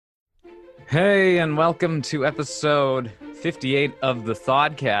Hey, and welcome to episode 58 of the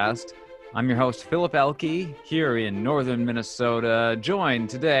Thodcast. I'm your host, Philip Elke, here in northern Minnesota, joined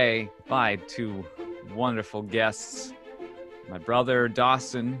today by two wonderful guests. My brother,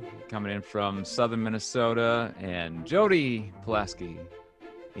 Dawson, coming in from southern Minnesota, and Jody Pulaski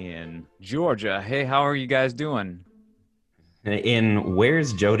in Georgia. Hey, how are you guys doing? In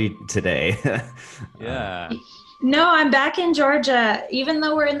Where's Jody today? Yeah. No, I'm back in Georgia. Even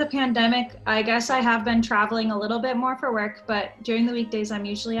though we're in the pandemic, I guess I have been traveling a little bit more for work, but during the weekdays, I'm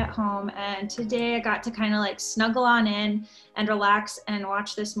usually at home. And today I got to kind of like snuggle on in and relax and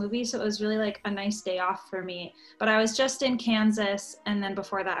watch this movie. So it was really like a nice day off for me. But I was just in Kansas, and then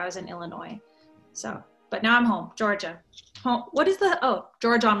before that, I was in Illinois. But now I'm home, Georgia. Home.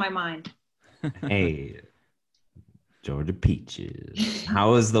 Georgia on my mind. Hey, Georgia Peaches.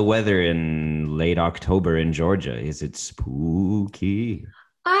 How is the weather in late October in Georgia? Is it spooky?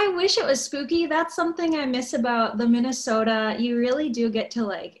 I wish it was spooky. That's something I miss about the Minnesota. You really do get to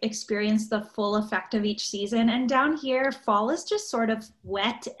like experience the full effect of each season. And down here, fall is just sort of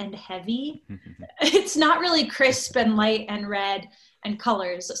wet and heavy. It's not really crisp and light and red and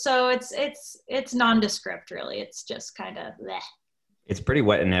colors. So it's nondescript really. It's just kind of bleh. It's pretty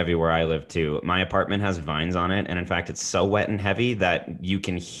wet and heavy where I live too. My apartment has vines on it, and in fact, it's so wet and heavy that you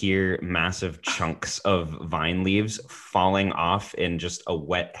can hear massive chunks of vine leaves falling off in just a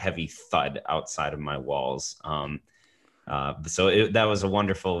wet, heavy thud outside of my walls. That was a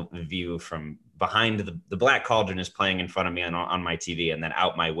wonderful view from behind the Black Cauldron is playing in front of me on my TV, and then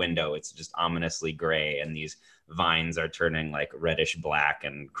out my window, it's just ominously gray, and these vines are turning like reddish black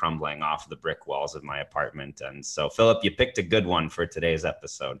and crumbling off the brick walls of my apartment. And so, Philip, you picked a good one for today's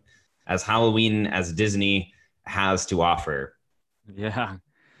episode. As Halloween as Disney has to offer. Yeah,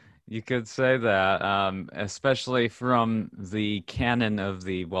 you could say that, especially from the canon of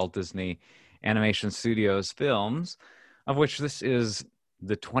the Walt Disney Animation Studios films, of which this is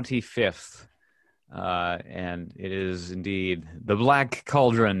the 25th. And it is indeed The Black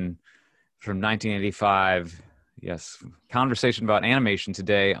Cauldron from 1985. Yes, conversation about animation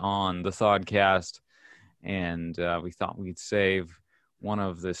today on the Thodcast. And we thought we'd save one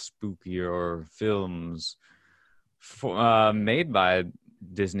of the spookier films made by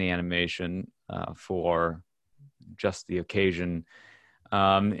Disney Animation for just the occasion.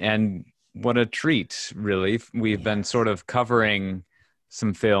 And what a treat, really. We've been sort of covering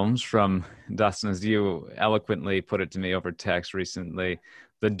some films from, Dustin, as you eloquently put it to me over text recently,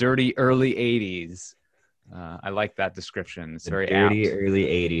 the dirty early 80s. I like that description. It's very dirty apt. early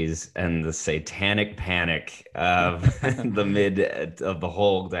 80s and the satanic panic of the mid of the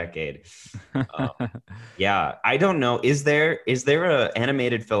whole decade. Yeah, I don't know. Is there a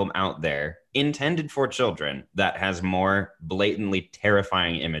animated film out there intended for children that has more blatantly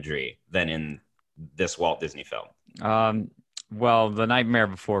terrifying imagery than in this Walt Disney film? Well, The Nightmare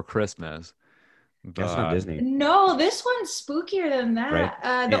Before Christmas. That's not But Disney, No, this one's spookier than right? that.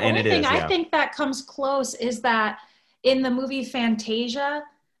 And, The and only it thing is, I yeah. think that comes close is that in the movie Fantasia,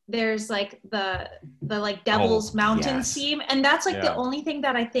 there's like the like Devil's Oh, Mountain yes. theme, and that's like the yeah. only thing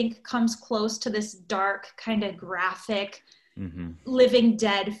that I think comes close to this dark kind of graphic Mm-hmm. Living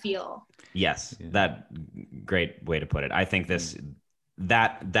Dead feel. Yes, Yeah. that great way to put it. I think that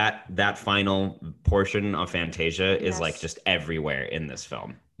final portion of Fantasia is like Yes. just everywhere in this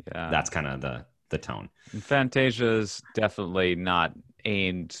film. Yeah. That's kind of the tone. And Fantasia is definitely not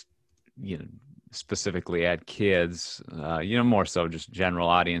aimed, specifically at kids. More so just general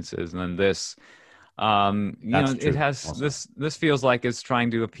audiences. And then this, That's it true. has Also, this feels like it's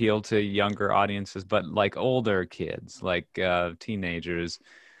trying to appeal to younger audiences, but like older kids, like teenagers,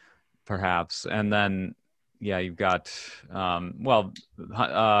 perhaps. And then, yeah, you've got,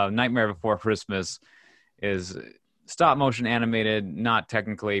 Nightmare Before Christmas is stop motion animated, not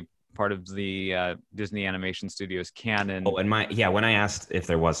technically part of the Disney Animation Studios canon. oh, and when I asked if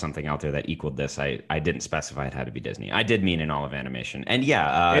there was something out there that equaled this, I didn't specify it had to be Disney. I did mean in all of animation. And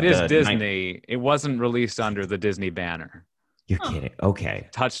yeah, It is the night. Disney. It wasn't released under the Disney banner. You're Huh. kidding. Okay,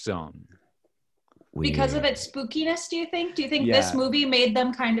 Touchstone. Because of weird. its spookiness, do you think? Do you think this Yeah, movie made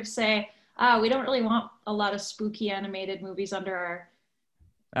them kind of say, we don't really want a lot of spooky animated movies under our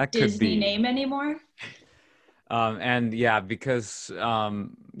that could Disney be. name anymore? And yeah, because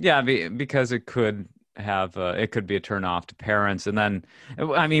it could be a turn off to parents. And then,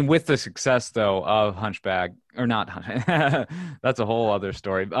 I mean, with the success though of Hunchback, or not, that's a whole other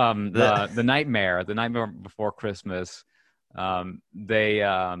story. The Nightmare Before Christmas, they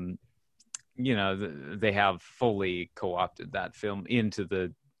they have fully co-opted that film into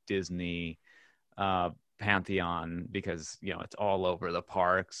the Disney pantheon because, you know, it's all over the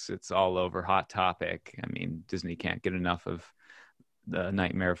parks. It's all over Hot Topic. I mean, Disney can't get enough of the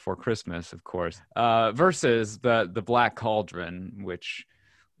Nightmare Before Christmas, of course, versus the Black Cauldron, which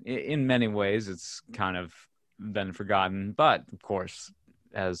in many ways it's kind of been forgotten. But of course,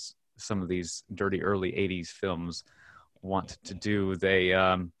 as some of these dirty early 80s films want to do, they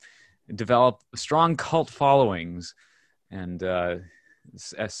develop strong cult followings. And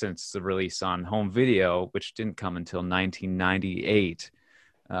since the release on home video, which didn't come until 1998,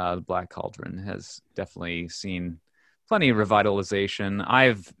 the Black Cauldron has definitely seen plenty of revitalization.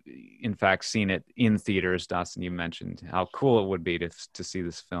 I've, in fact, seen it in theaters. Dawson, you mentioned how cool it would be to see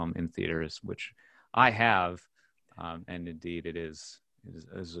this film in theaters, which I have, and indeed it is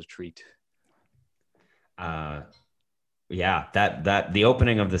a treat. Yeah, that the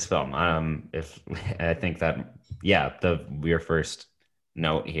opening of this film, if I think that, yeah, your first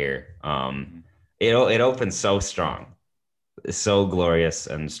note here, it opens so strong, so glorious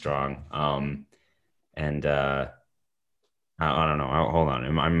and strong, and I don't know. Hold on,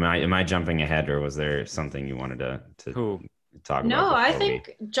 am I jumping ahead, or was there something you wanted to talk about? No, I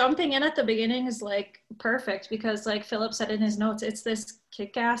think jumping in at the beginning is like perfect because, like Philip said in his notes, it's this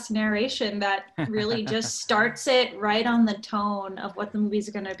kick-ass narration that really just starts it right on the tone of what the movie's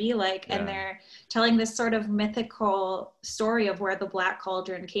going to be like. Yeah. And they're telling this sort of mythical story of where the Black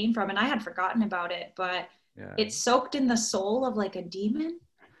Cauldron came from. And I had forgotten about it, but it's soaked in the soul of like a demon.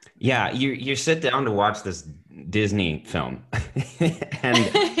 Yeah, you sit down to watch this Disney film and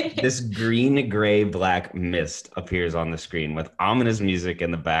this green, gray, black mist appears on the screen with ominous music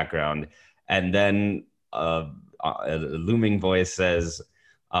in the background. And then a looming voice says,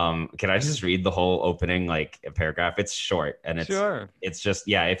 can I just read the whole opening, like a paragraph? It's short and it's just,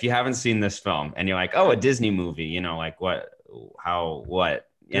 yeah, if you haven't seen this film and you're like, oh, a Disney movie, you know, like what?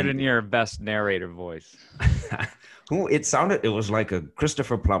 Get in your best narrator voice. It was like a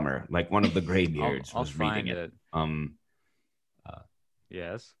Christopher Plummer, like one of the Graybeards was reading it.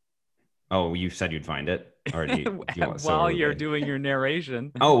 Yes. Oh, you said you'd find it, or do you while you're doing your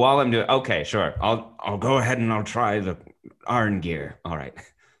narration. Oh, while I'm doing, okay, sure. I'll go ahead and I'll try the Arngeir. All right.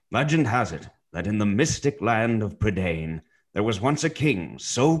 Legend has it that in the mystic land of Prydain, there was once a king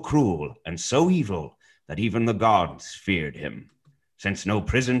so cruel and so evil that even the gods feared him. Since no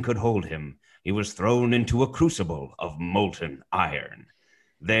prison could hold him, he was thrown into a crucible of molten iron.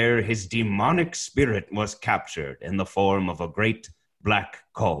 There his demonic spirit was captured in the form of a great black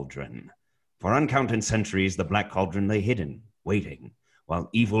cauldron. For uncounted centuries, the Black Cauldron lay hidden, waiting, while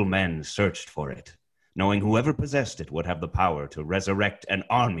evil men searched for it, knowing whoever possessed it would have the power to resurrect an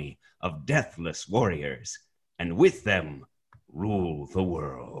army of deathless warriors, and with them, rule the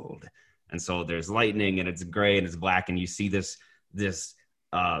world. And so there's lightning, and it's gray, and it's black, and you see this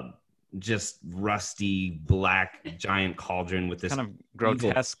just rusty black giant cauldron with this kind of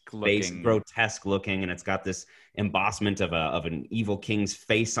grotesque looking, and it's got this embossment of an evil king's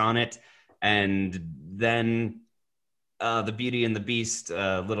face on it. And then the Beauty and the Beast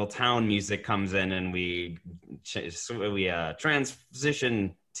little town music comes in, and we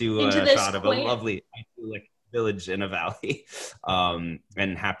transition to a shot of a lovely idyllic village in a valley,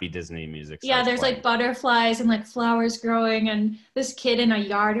 and happy Disney music. Yeah, there's playing. Like butterflies and like flowers growing, and this kid in a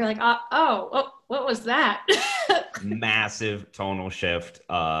yard. You're like, oh, what was that? Massive tonal shift,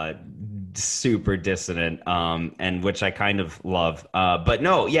 super dissonant, and which I kind of love. But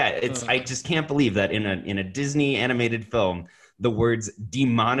no, yeah, I just can't believe that in a Disney animated film, the words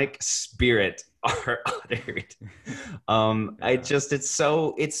demonic spirit are uttered. It's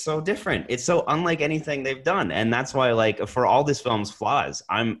so different. It's so unlike anything they've done. And that's why, like, for all this film's flaws,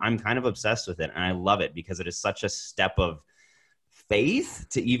 I'm kind of obsessed with it. And I love it because it is such a step of faith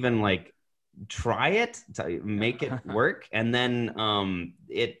to even like try it, to make it work. And then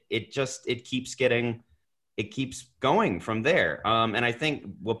it keeps going from there. And I think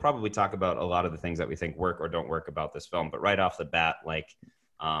we'll probably talk about a lot of the things that we think work or don't work about this film. But right off the bat, like,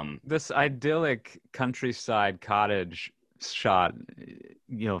 this idyllic countryside cottage shot,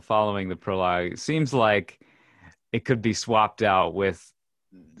 following the prologue, seems like it could be swapped out with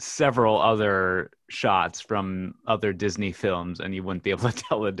several other shots from other Disney films, and you wouldn't be able to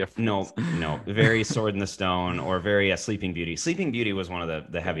tell the difference. No, very Sword in the Stone or very Sleeping Beauty. Sleeping Beauty was one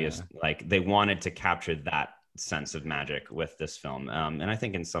of the heaviest. Yeah. Like, they wanted to capture that sense of magic with this film, and I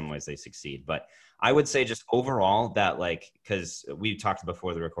think in some ways they succeed. But I would say just overall that, like, because we talked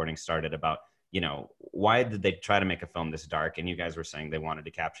before the recording started about, why did they try to make a film this dark? And you guys were saying they wanted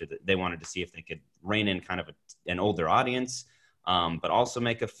to capture they wanted to see if they could rein in kind of an older audience, but also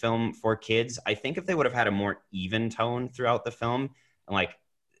make a film for kids. I think if they would have had a more even tone throughout the film, like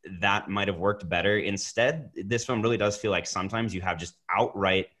that might have worked better. Instead, this film really does feel like sometimes you have just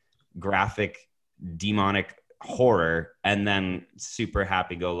outright graphic, demonic horror and then super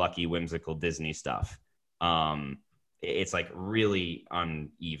happy-go-lucky, whimsical Disney stuff. It's like really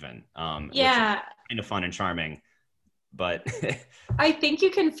uneven. Yeah. Which is kind of fun and charming. But I think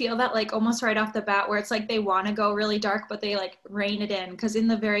you can feel that like almost right off the bat, where it's like they want to go really dark, but they like rein it in. Because in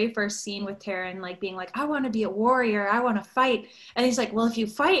the very first scene with Taran like being like, I want to be a warrior, I want to fight, and he's like, well, if you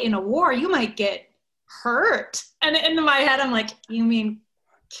fight in a war, you might get hurt. And in my head, I'm like, you mean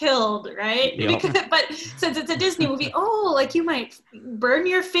killed, right? Yep. But since it's a Disney movie, oh, like you might burn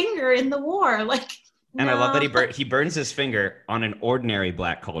your finger in the war, like. And no. I love that he burns his finger on an ordinary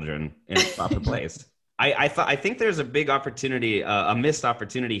black cauldron in its proper place. I think there's a big opportunity, a missed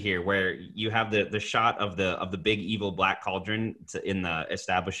opportunity here, where you have the shot of the big evil black cauldron in the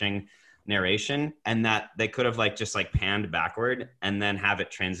establishing narration, and that they could have like just like panned backward and then have it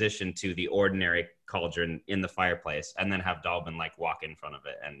transition to the ordinary cauldron in the fireplace, and then have Dalbin like walk in front of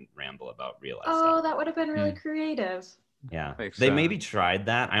it and ramble about real life stuff. Oh, that would have been really creative. Yeah, they maybe tried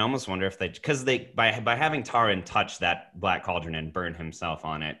that. I almost wonder if because by having Taran touch that black cauldron and burn himself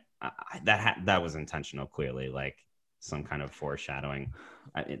on it, that was intentional, clearly, like some kind of foreshadowing.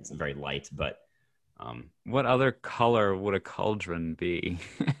 It's very light, but what other color would a cauldron be?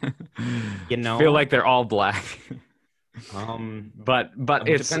 You know, I feel like they're all black. But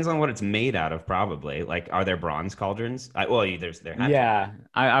it depends on what it's made out of. Probably, like, are there bronze cauldrons? Yeah,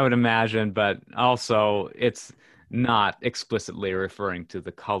 I would imagine, but also it's not explicitly referring to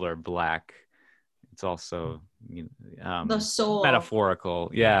the color black. It's also the soul, metaphorical.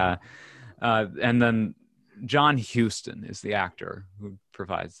 Yeah. And then John Huston is the actor who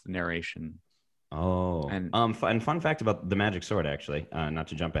provides the narration. Oh, and fun fact about the Magic Sword, actually, not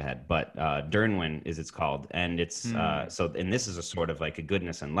to jump ahead, but Dyrnwyn is it's called, and it's and this is a sword of like a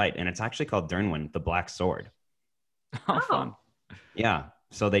goodness and light, and it's actually called Dyrnwyn, the Black Sword. Oh, fun. Yeah,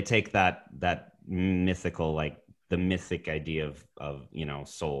 so they take that mythical, like the mythic idea of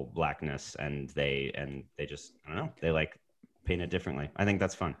soul blackness, and they just, I don't know, they like paint it differently. I think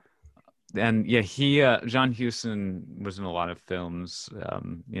that's fun. And yeah, John Huston was in a lot of films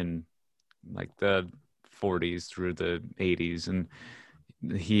in like the 40s through the 80s, and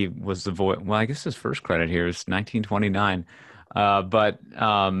he was the voice. Well, I guess his first credit here is 1929, but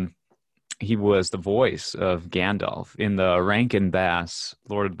he was the voice of Gandalf in the Rankin Bass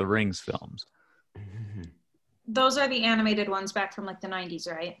Lord of the Rings films. Those are the animated ones back from like the 90s,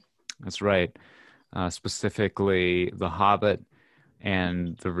 right? That's right. Specifically The Hobbit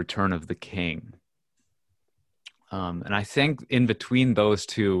and The Return of the King. And I think in between those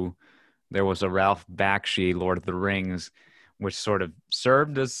two, there was a Ralph Bakshi Lord of the Rings, which sort of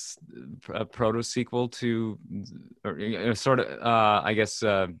served as a proto-sequel to, or sort of, I guess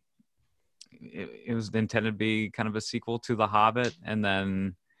it was intended to be kind of a sequel to The Hobbit, and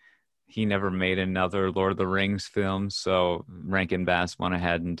then he never made another Lord of the Rings film, so Rankin Bass went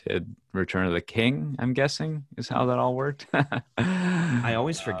ahead and did Return of the King, I'm guessing, is how that all worked. I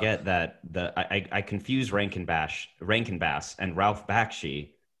always forget that I confuse Rankin Bass and Ralph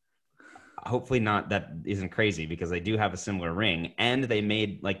Bakshi. Hopefully not, that isn't crazy, because they do have a similar ring, and they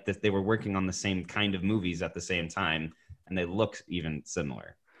made like this, they were working on the same kind of movies at the same time, and they look even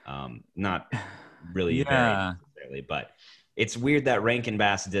similar. Not really very necessarily, but it's weird that Rankin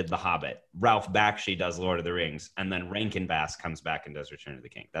Bass did The Hobbit, Ralph Bakshi does Lord of the Rings, and then Rankin Bass comes back and does Return of the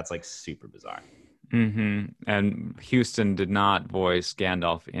King. That's like super bizarre. Mm-hmm. And Huston did not voice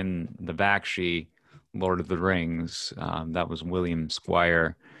Gandalf in the Bakshi Lord of the Rings. That was William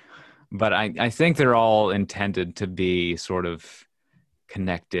Squire. But I think they're all intended to be sort of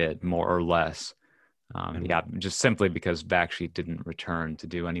connected, more or less. Yeah, just simply because Bakshi didn't return to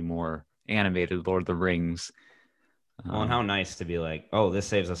do any more animated Lord of the Rings. Well, and how nice to be like, oh, this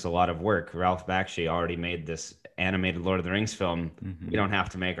saves us a lot of work. Ralph Bakshi already made this animated Lord of the Rings film. Mm-hmm. We don't have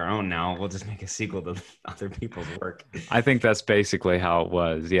to make our own now. We'll just make a sequel to other people's work. I think that's basically how it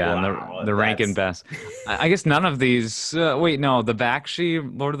was. Yeah, wow, and the Rankin Bass. I guess none of these. Wait, no, the Bakshi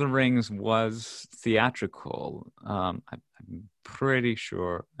Lord of the Rings was theatrical. I'm pretty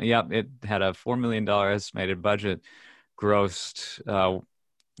sure. Yeah, it had a $4 million estimated budget, grossed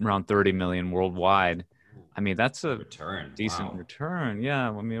around $30 million worldwide. I mean, that's a decent return. Yeah,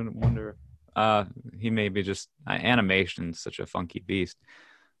 I mean, I wonder. He may be just animation's such a funky beast.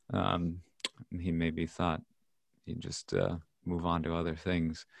 He maybe thought he'd just move on to other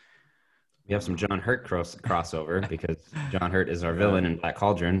things. We have some John Hurt crossover because John Hurt is our villain in Black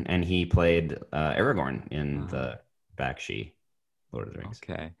Cauldron, and he played Aragorn in the Bakshi Lord of the Rings.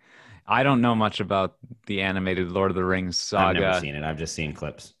 Okay. I don't know much about the animated Lord of the Rings saga. I've never seen it. I've just seen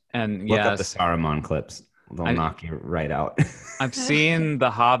clips. And Look up the yes, Saruman clips. They'll knock you right out. I've seen The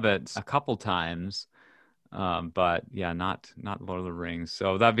Hobbit a couple times, but yeah, not Lord of the Rings.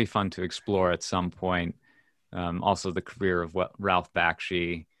 So that'd be fun to explore at some point. Also, the career of Ralph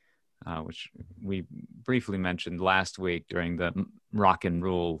Bakshi, which we briefly mentioned last week during the Rock and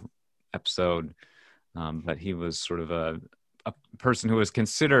Rule episode. But he was sort of a person who was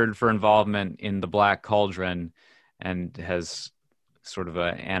considered for involvement in the Black Cauldron and has sort of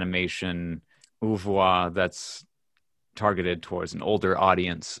an animation oeuvre that's targeted towards an older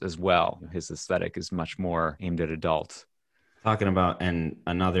audience as well. His aesthetic is much more aimed at adults. Talking about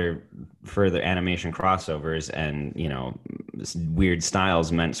another further animation crossovers and, weird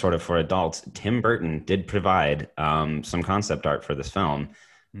styles meant sort of for adults. Tim Burton did provide some concept art for this film.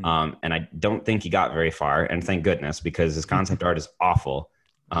 And I don't think he got very far, and thank goodness, because his concept art is awful.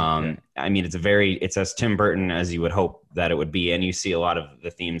 I mean, it's as Tim Burton as you would hope that it would be. And you see a lot of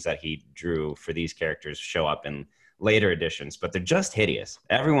the themes that he drew for these characters show up in later editions, but they're just hideous.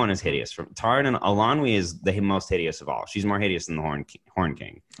 Everyone is hideous. From Taran and Eilonwy is the most hideous of all. She's more hideous than the Horn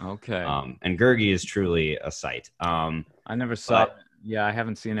King. Okay. And Gurgi is truly a sight. I never saw. Yeah, I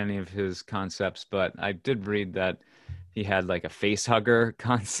haven't seen any of his concepts, but I did read that he had like a face hugger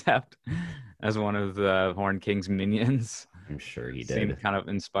concept as one of the Horn King's minions. I'm sure he did. Seemed kind of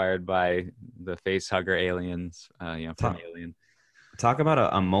inspired by the face hugger aliens, from Alien. Talk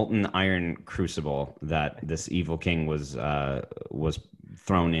about a molten iron crucible that this evil king was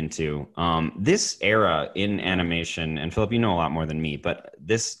thrown into. This era in animation, and Philip, you know a lot more than me, but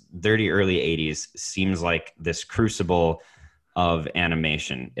this dirty early 80s seems like this crucible of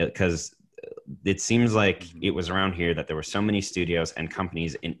animation, because it seems like it was around here that there were so many studios and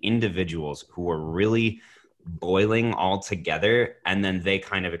companies and individuals who were really boiling all together, and then they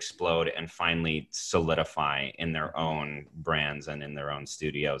kind of explode and finally solidify in their own brands and in their own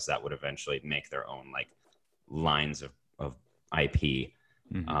studios that would eventually make their own like lines of IP.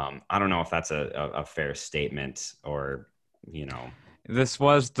 I don't know if that's a fair statement, or this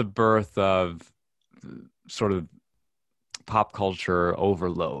was the birth of sort of pop culture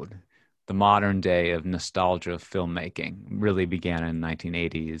overload. The modern day of nostalgia filmmaking really began in the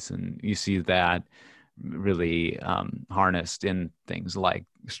 1980s, and you see that really harnessed in things like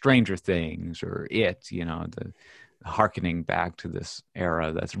Stranger Things or It, the harkening back to this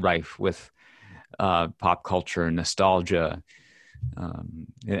era that's rife with pop culture and nostalgia.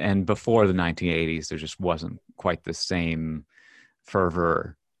 And before the 1980s, there just wasn't quite the same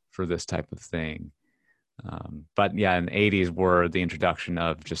fervor for this type of thing. But yeah, in the 80s were the introduction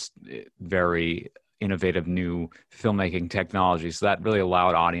of just very innovative new filmmaking technologies. So that really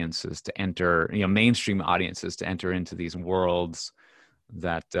allowed audiences to enter, mainstream audiences to enter into these worlds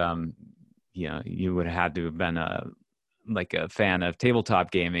that, you would have had to have been a fan of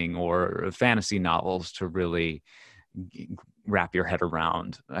tabletop gaming or fantasy novels to really wrap your head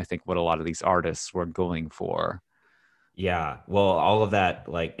around, I think, what a lot of these artists were going for. Yeah, well, all of that,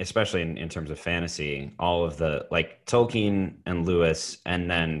 like, especially in terms of fantasy, all of the, like, Tolkien and Lewis, and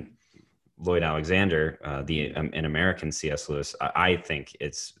then Lloyd Alexander, an American C.S. Lewis, I think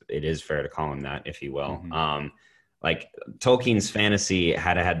it is fair to call him that, if you will. Like, Tolkien's fantasy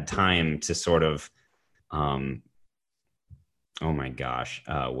had time to sort of, oh my gosh,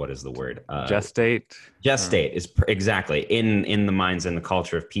 what is the word? Gestate is exactly in the minds and the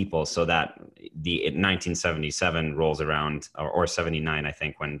culture of people, so that 1977 rolls around, or 79, I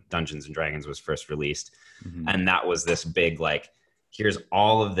think, when Dungeons and Dragons was first released. And that was this big, like, here's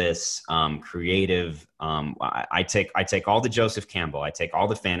all of this creative. I take all the Joseph Campbell, I take all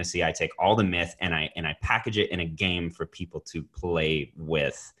the fantasy, I take all the myth, and I package it in a game for people to play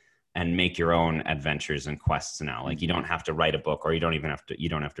with and make your own adventures and quests now. Like, you don't have to write a book, or you don't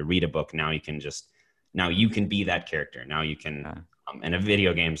have to read a book. Now you can be that character. Now you can, and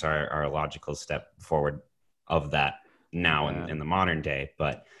video games are a logical step forward of that now in the modern day.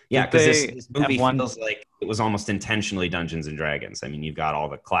 But yeah, because this movie feels like it was almost intentionally Dungeons and Dragons. I mean, you've got all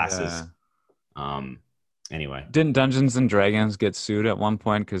the classes. Anyway, didn't Dungeons and Dragons get sued at one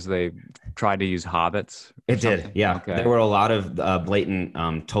point because they tried to use hobbits? It did, yeah. Okay. There were a lot of blatant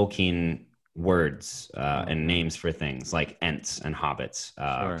Tolkien words and names for things like Ents and hobbits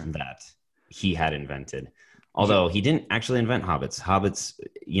that he had invented. Although he didn't actually invent hobbits. Hobbits,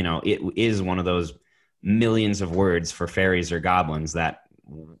 it is one of those millions of words for fairies or goblins that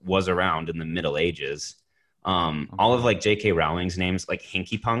was around in the Middle Ages. All of like J.K. Rowling's names, like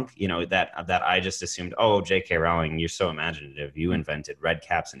Hinky Punk, that I just assumed, oh, J.K. Rowling, you're so imaginative. You invented red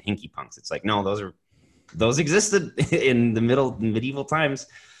caps and Hinky Punks. It's like, no, those existed in the medieval times.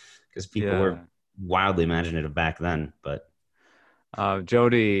 because people were wildly imaginative back then. But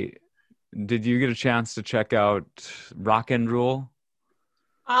Jody, did you get a chance to check out Rock and Rule?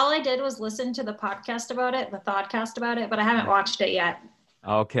 All I did was listen to the podcast about it, the Thoughtcast about it, but I haven't watched it yet.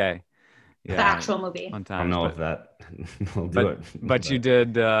 Okay. Yeah. The actual movie. I don't know if that will do it. But you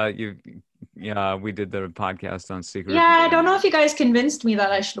did, we did the podcast on Secret. Yeah, I don't know if you guys convinced me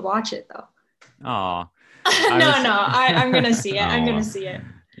that I should watch it, though. Oh. I'm going to see it. I'm going to see it.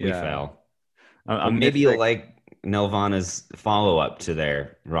 We fell. Maybe you'll like Nelvana's follow-up to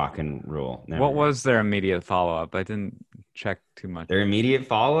their Rock and Rule. What was their immediate follow-up? I didn't check too much. Their immediate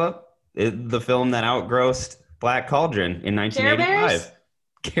follow-up? The film that outgrossed Black Cauldron in 1985.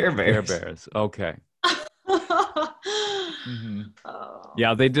 Care Bears. Care Bears. Okay.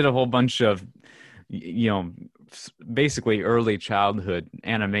 Yeah, they did a whole bunch of, basically early childhood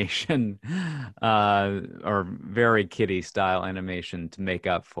animation, or very kiddie style animation to make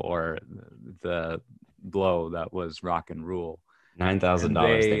up for the blow that was Rock and Rule.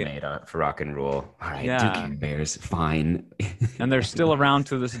 $9,000 they made for Rock and Rule. All right, do Care Bears, fine. And they're still around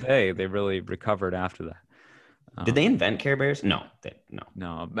to this day. They really recovered after that. Did they invent Care Bears? No.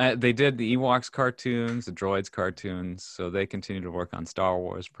 They did the Ewoks cartoons, the Droids cartoons, so they continue to work on Star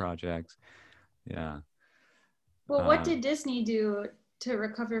Wars projects. Yeah. Well, what did Disney do to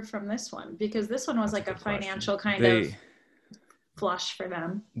recover from this one? Because this one was like a financial kind of flush for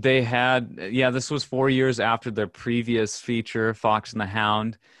them. They had, this was 4 years after their previous feature, Fox and the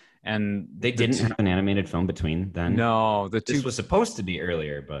Hound. And they didn't have an animated film between then? No. This was supposed to be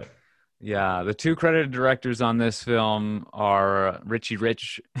earlier, but... Yeah, the two credited directors on this film are Richard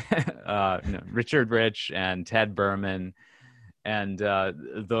Rich and Ted Berman, and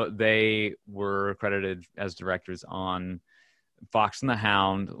they were credited as directors on Fox and the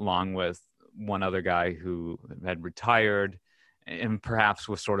Hound, along with one other guy who had retired and perhaps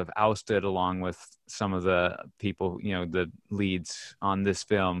was sort of ousted, along with some of the people, the leads on this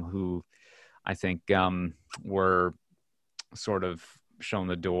film who I think were sort of shown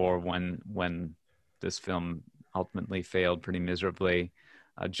the door when this film ultimately failed pretty miserably.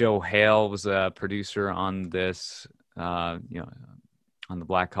 Joe Hale was a producer on this, on the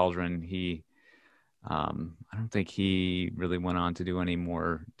Black Cauldron. He, I don't think he really went on to do any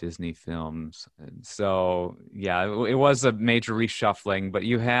more Disney films. So yeah, it was a major reshuffling, but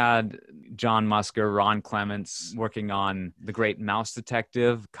you had John Musker, Ron Clements working on The Great Mouse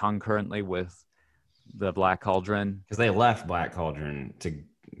Detective concurrently with the Black Cauldron, because they left Black Cauldron to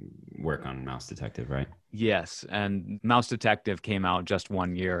work on Mouse Detective, right? Yes, and Mouse Detective came out just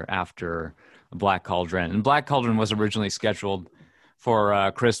 1 year after Black Cauldron, and Black Cauldron was originally scheduled for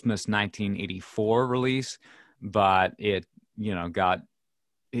Christmas 1984 release, but it got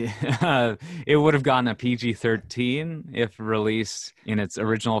it would have gotten a PG-13 if released in its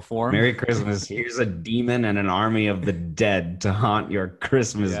original form. Merry Christmas. Here's a demon and an army of the dead to haunt your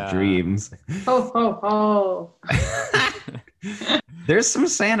Christmas dreams. Ho, ho, ho. There's some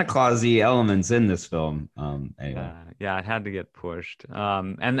Santa Claus-y elements in this film. Anyway. It had to get pushed.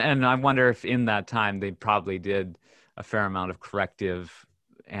 And I wonder if in that time they probably did a fair amount of corrective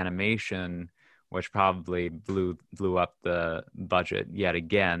animation, which probably blew up the budget yet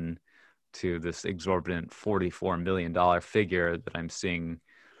again to this exorbitant $44 million figure that I'm seeing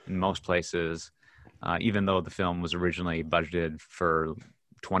in most places, even though the film was originally budgeted for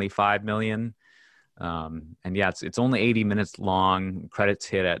 $25 million. And it's only 80 minutes long. Credits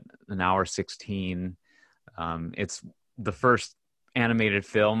hit at an hour 16. It's the first animated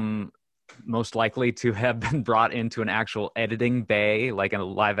film most likely to have been brought into an actual editing bay, like a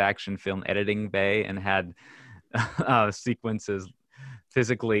live action film editing bay, and had sequences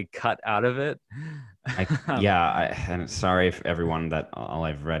physically cut out of it. I'm sorry if everyone that all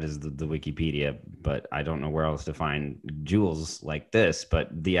I've read is the Wikipedia, but I don't know where else to find jewels like this.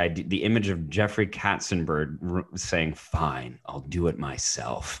 But the image of Jeffrey Katzenberg saying, "Fine, I'll do it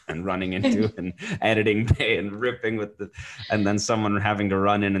myself," and running into an editing bay and ripping and then someone having to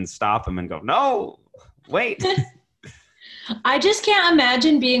run in and stop him and go, "No, wait." I just can't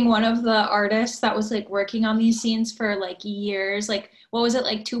imagine being one of the artists that was like working on these scenes for like years. Like, what was it,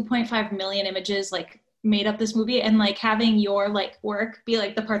 like 2.5 million images like made up this movie, and like having your like work be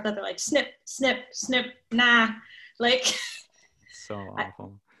like the part that they're like snip, snip, snip, nah, like so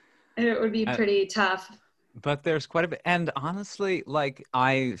awful. It would be pretty tough. But there's quite a bit, and honestly, like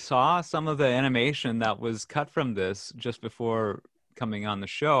I saw some of the animation that was cut from this just before coming on the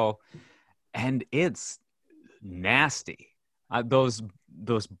show, and it's nasty. Those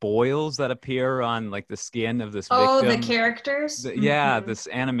boils that appear on like the skin of this victim. Oh, the characters? Yeah, this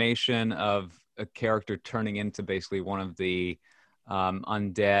animation of a character turning into basically one of the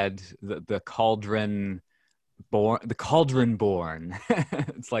undead, the cauldron born,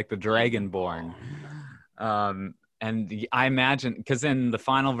 it's like the dragonborn. And I imagine, because in the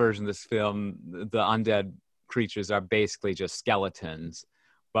final version of this film, the undead creatures are basically just skeletons,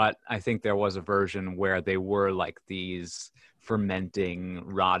 but I think there was a version where they were like these fermenting,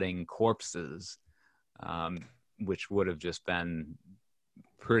 rotting corpses, which would have just been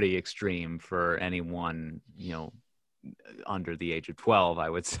pretty extreme for anyone, under the age of 12, I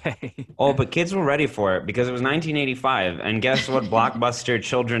would say. Oh, but kids were ready for it because it was 1985. And guess what blockbuster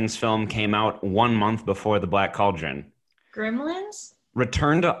children's film came out 1 month before The Black Cauldron? Gremlins?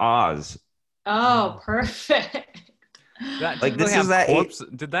 Return to Oz. Oh, perfect.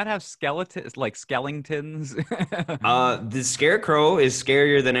 Did that have skeletons, like skeletons? The scarecrow is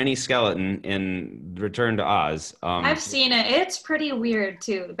scarier than any skeleton in Return to Oz. I've seen it. It's pretty weird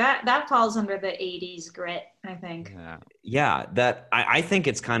too. That falls under the 80s grit, I think. Yeah, that I think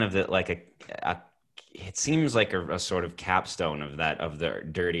it's kind of it seems like a sort of capstone of the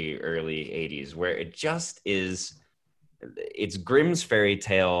dirty early 80s, where it just is. It's Grimm's fairy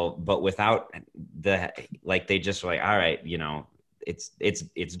tale, but without they just were like, all right,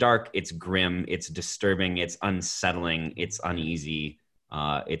 it's dark, it's grim, it's disturbing, it's unsettling, it's uneasy,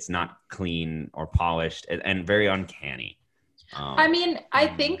 it's not clean or polished, and very uncanny.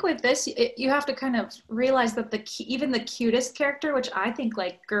 I think with this, you have to kind of realize that even the cutest character, which I think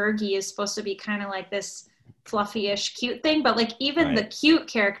like Gurgi is supposed to be kind of like this fluffy-ish cute thing, but like even the cute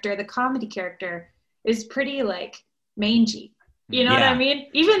character, the comedy character, is pretty like mangy. You know what I mean?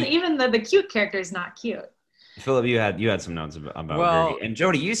 Even the cute character is not cute. Philip, you had some notes about Gurgi. And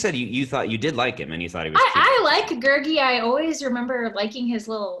Jody, you said you thought you did like him and you thought he was cute. I like Gurgi. I always remember liking his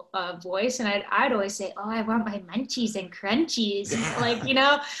little voice, and I'd always say, oh, I want my munchies and crunchies.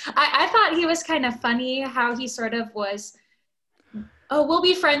 I thought he was kind of funny how he sort of was, oh, we'll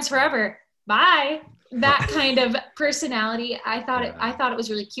be friends forever. Bye. That kind of personality. I thought it was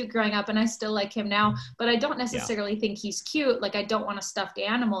really cute growing up, and I still like him now, but I don't necessarily think he's cute. Like, I don't want a stuffed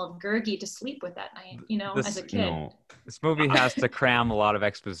animal of Gurgi to sleep with at night, as a kid. This movie has to cram a lot of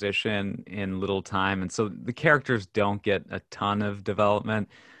exposition in little time, and so the characters don't get a ton of development.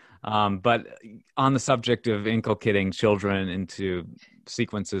 But on the subject of inculcating children into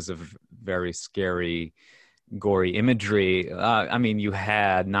sequences of very scary, gory imagery, you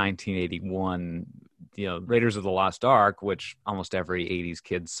had 1981, Raiders of the Lost Ark, which almost every 80s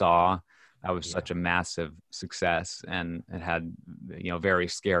kid saw. That was such a massive success, and it had, very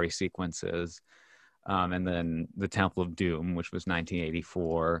scary sequences. And then The Temple of Doom, which was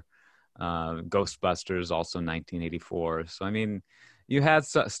 1984. Ghostbusters, also 1984. So, you had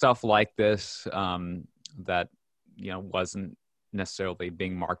stuff like this that, wasn't necessarily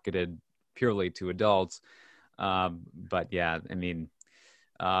being marketed purely to adults. But yeah,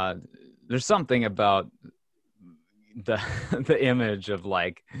 there's something about the image of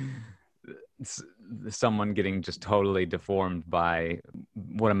like someone getting just totally deformed by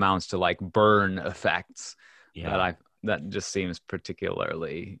what amounts to like burn effects that just seems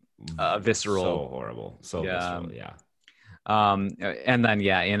particularly visceral. So horrible. So visceral, yeah. And then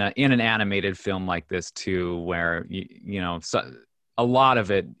in an animated film like this too, where a lot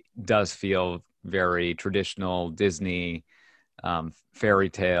of it does feel very traditional Disney, fairy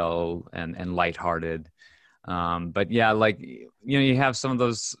tale and lighthearted. But yeah, you have some of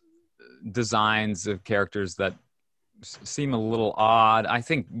those designs of characters that seem a little odd. I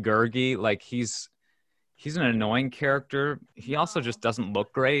think Gurgi, he's an annoying character. He also just doesn't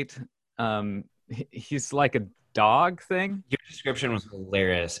look great. He's like a dog thing. Your description was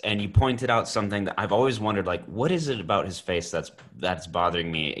hilarious, and you pointed out something that I've always wondered, what is it about his face that's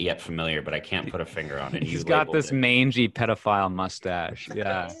bothering me yet familiar, but I can't put a finger on it. He's got this mangy pedophile mustache.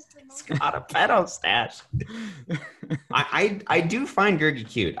 Yeah. He's got a pedo stash. I do find Gurgi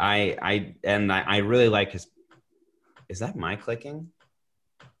cute. I really like his. Is that my clicking?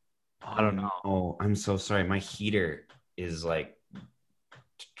 I don't know. Oh, I'm so sorry. My heater is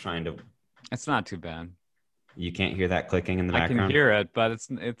trying to. It's not too bad. You can't hear that clicking in the background? I can hear it, but it's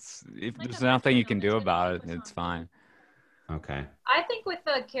if there's nothing you can do about it, it's fine. Okay. I think with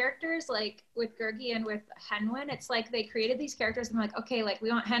the characters, like with Gurgi and with Henwin, it's like they created these characters and they're like, okay, we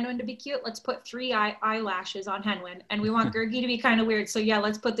want Henwin to be cute. Let's put 3 eyelashes on Henwin. And we want Gurgi to be kind of weird. So yeah,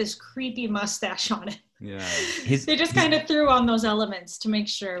 let's put this creepy mustache on it. Yeah. They just kind of threw on those elements to make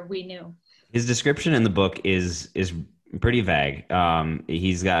sure we knew. His description in the book is pretty vague.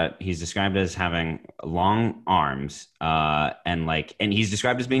 He's described as having long arms, and he's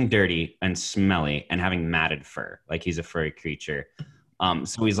described as being dirty and smelly and having matted fur. Like he's a furry creature.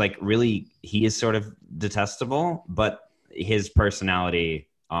 So he's he is sort of detestable, but his personality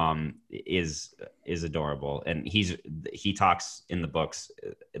is adorable, and he talks in the books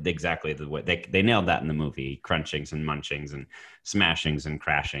exactly the way they nailed that in the movie. Crunchings and munchings and smashings and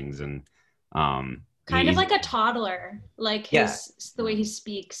crashings, and kind of like a toddler, like the way he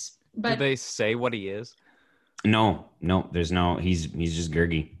speaks. But do they say what he is? No, there's no. He's just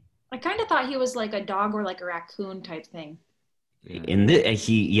Gurgi. I kind of thought he was like a dog or like a raccoon type thing. In the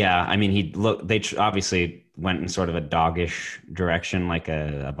they obviously went in sort of a doggish direction, like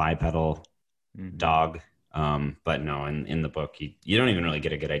a bipedal dog. But no, in the book, you don't even really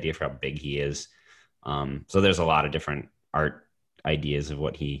get a good idea for how big he is. So there's a lot of different art ideas of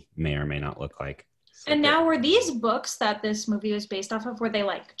what he may or may not look like. And now, were these books that this movie was based off of, were they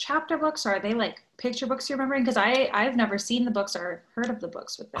like chapter books, or are they like picture books you're remembering? Because I've never seen the books or heard of the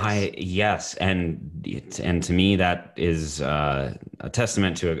books with this. Yes, and to me that is a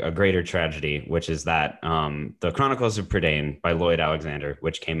testament to a greater tragedy, which is that the Chronicles of Prydain by Lloyd Alexander,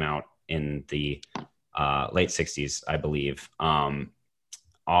 which came out in the late 60s, I believe,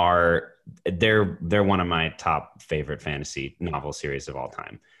 they're one of my top favorite fantasy novel series of all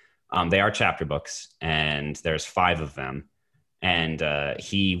time. They are chapter books, and there's 5 of them. And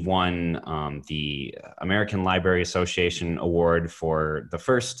he won the American Library Association Award for the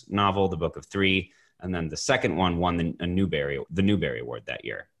first novel, The Book of Three, and then the second one won the Newbery Award that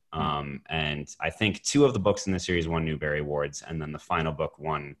year. And I think 2 of the books in the series won Newbery Awards, and then the final book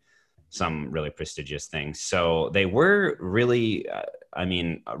won some really prestigious things. So they were really,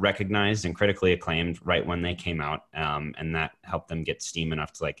 recognized and critically acclaimed right when they came out, and that helped them get steam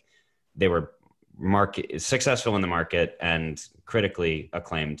enough to they were successful in the market and critically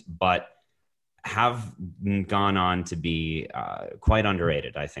acclaimed, but have gone on to be quite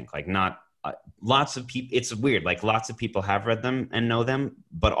underrated, I think. Lots of people, it's weird, lots of people have read them and know them,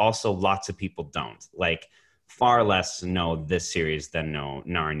 but also lots of people don't. Far less know this series than know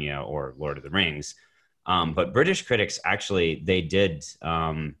Narnia or Lord of the Rings. But British critics actually, they did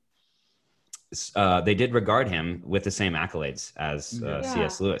regard him with the same accolades as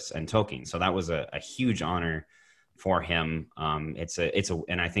C.S. Lewis and Tolkien. So that was a huge honor for him. And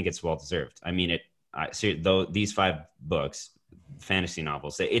I think it's well deserved. I mean, these 5 books, fantasy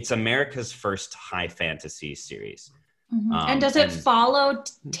novels, it's America's first high fantasy series. Mm-hmm. And does it follow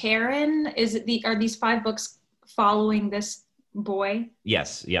Taran? Are these 5 books following this boy?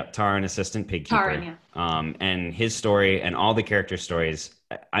 Yes. Yep. Taran, assistant pigkeeper. Taran, yeah. And his story and all the character stories.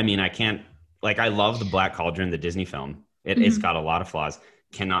 I mean, I can't. I love the Black Cauldron, the Disney film. It's got a lot of flaws.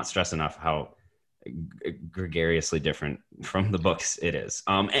 Cannot stress enough how gregariously different from the books it is.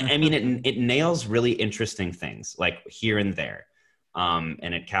 It nails really interesting things here and there,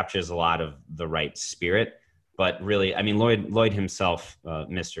 and it captures a lot of the right spirit. But really, Lloyd himself,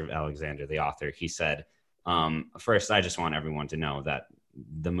 Mr. Alexander, the author, he said, first, I just want everyone to know that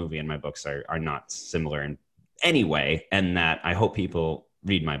the movie and my books are not similar in any way, and that I hope people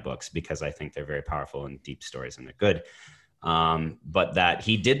read my books because I think they're very powerful and deep stories and they're good. But that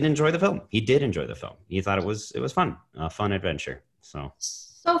he didn't enjoy the film. He did enjoy the film. He thought it was fun, a fun adventure. So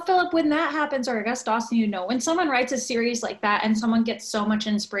Philip, when that happens, or I guess Dawson, when someone writes a series like that and someone gets so much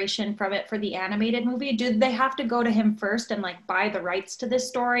inspiration from it for the animated movie, do they have to go to him first and buy the rights to this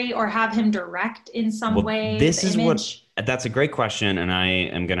story, or have him direct in some way? That's a great question, and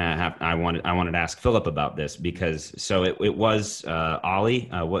I wanted to ask Philip about this because it was Ollie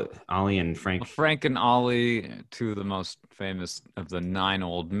and Frank. Frank and Ollie, 2 of the most famous of the 9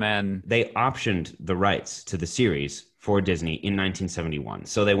 old men. They optioned the rights to the series for Disney in 1971.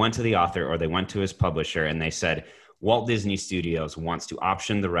 So they went to the author, or they went to his publisher, and they said, Walt Disney Studios wants to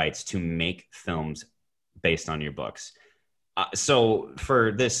option the rights to make films based on your books. So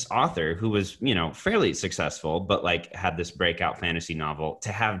for this author who was, fairly successful, but had this breakout fantasy novel,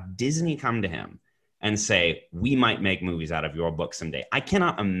 to have Disney come to him and say, we might make movies out of your book someday. I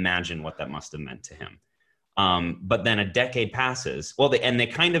cannot imagine what that must have meant to him. But then a decade passes. Well, they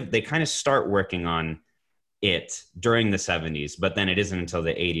kind of start working on it during the 70s, but then it isn't until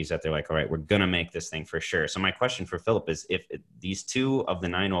the 80s that they're all right, we're going to make this thing for sure. So my question for Philip is, if these 2 of the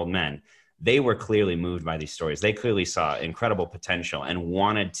 9 old men, they were clearly moved by these stories. They clearly saw incredible potential and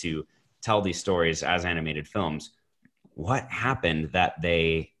wanted to tell these stories as animated films. What happened that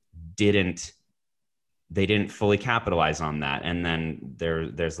they didn't fully capitalize on that? And then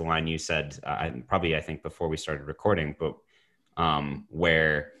there's the line you said, I think before we started recording, but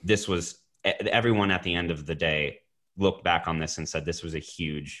where this was, everyone at the end of the day looked back on this and said this was a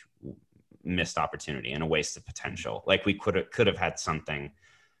huge missed opportunity and a waste of potential. We could have had something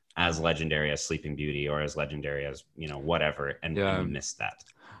as legendary as Sleeping Beauty, or as legendary as whatever, and we missed that.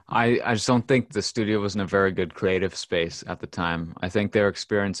 I just don't think the studio was in a very good creative space at the time. I think they're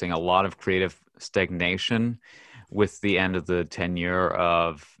experiencing a lot of creative stagnation with the end of the tenure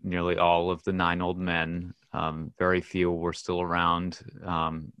of nearly all of the Nine Old Men. Very few were still around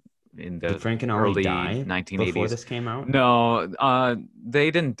in the Did Frank and Ollie early die 1980s. before this came out? No,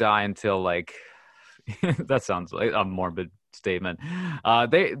 they didn't die until like that sounds like a morbid statement.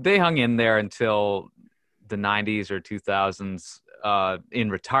 They hung in there until the 90s or 2000s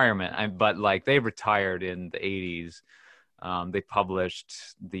in retirement. But like they retired in the 80s. They published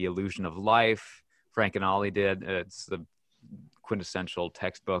The Illusion of Life. Frank and Ollie did. It's the quintessential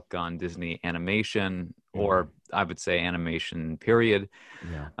textbook on Disney animation, or I would say animation period.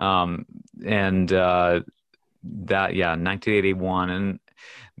 Yeah. And that, yeah, 1981. And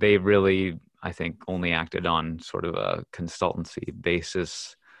they really, I think, only acted on sort of a consultancy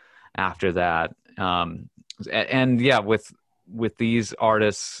basis after that. And yeah, with these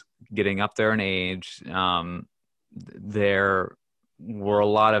artists getting up there in age, there were a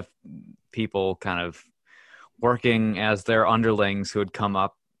lot of people kind of working as their underlings who had come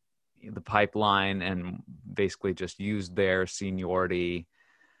up the pipeline and basically just used their seniority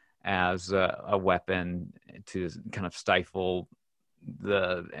as a weapon to kind of stifle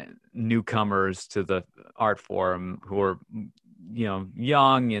the newcomers to the art form who were, you know,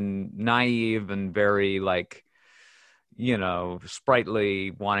 young and naive and very like, you know,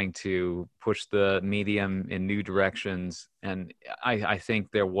 sprightly, wanting to push the medium in new directions. And I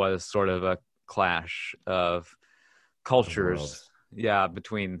think there was sort of a clash of cultures, yeah,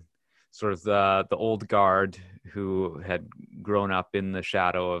 between sort of the old guard who had grown up in the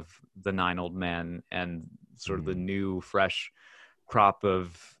shadow of the Nine Old Men and sort of the new, fresh crop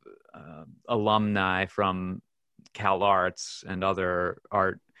of alumni from Cal Arts and other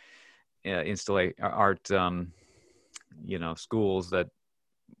art you know, schools that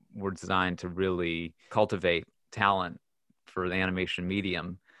were designed to really cultivate talent for the animation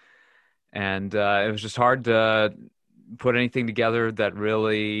medium. And it was just hard to put anything together that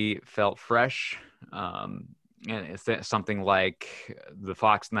really felt fresh. And it's something like The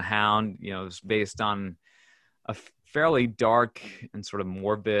Fox and the Hound, you know, is based on a fairly dark and sort of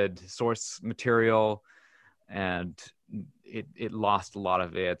morbid source material, and it lost a lot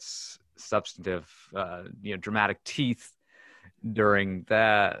of its substantive, you know, dramatic teeth during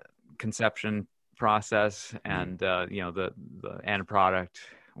that conception process. And you know, the end product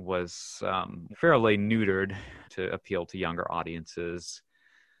was fairly neutered to appeal to younger audiences,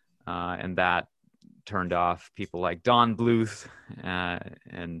 and that turned off people like Don Bluth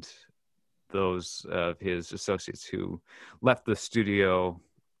and those of his associates who left the studio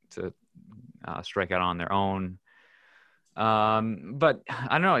to strike out on their own. But I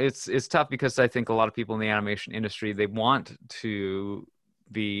don't know, it's tough because I think a lot of people in the animation industry, they want to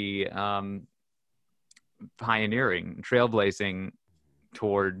be pioneering, trailblazing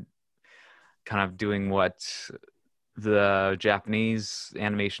toward kind of doing what the Japanese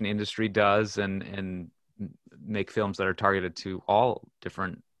animation industry does and make films that are targeted to all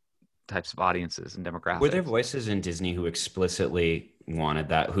different types of audiences and demographics. Were there voices in Disney who explicitly wanted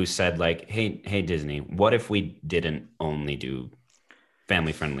that, who said like, hey Disney, what if we didn't only do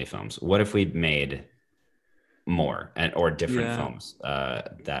family friendly films? What if we made more or different films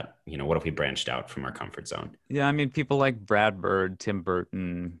that, you know, what if we branched out from our comfort zone? Yeah, I mean, people like Brad Bird, Tim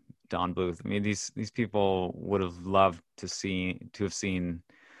Burton, Don Bluth, I mean, these people would have loved to have seen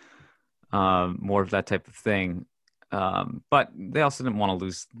more of that type of thing. But they also didn't want to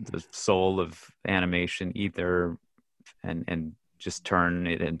lose the soul of animation either, and just turn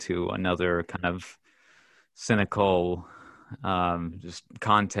it into another kind of cynical, just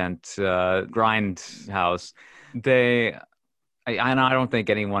content grindhouse. I don't think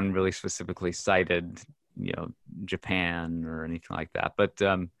anyone really specifically cited, you know, Japan or anything like that, but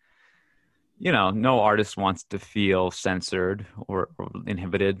you know, no artist wants to feel censored or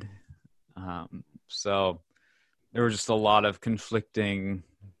inhibited. So there were just a lot of conflicting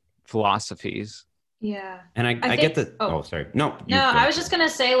philosophies. Yeah. And I get that. Oh, sorry. No, I was just going to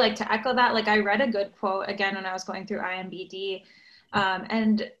say, like, to echo that, like, I read a good quote again when I was going through IMBD,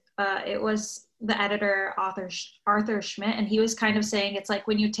 and it was the editor, Arthur Schmidt, and he was kind of saying it's like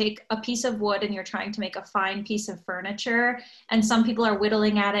when you take a piece of wood and you're trying to make a fine piece of furniture, and some people are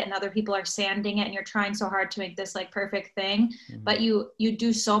whittling at it and other people are sanding it, and you're trying so hard to make this like perfect thing, but you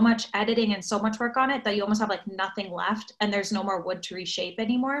do so much editing and so much work on it that you almost have like nothing left and there's no more wood to reshape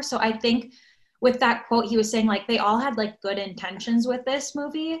anymore. So I think with that quote, he was saying like they all had like good intentions with this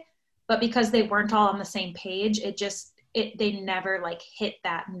movie, but because they weren't all on the same page, they never like hit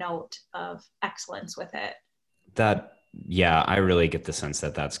that note of excellence with it. That Yeah, I really get the sense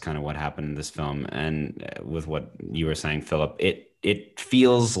that that's kind of what happened in this film. And with what you were saying, Philip, it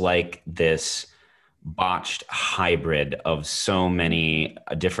feels like this botched hybrid of so many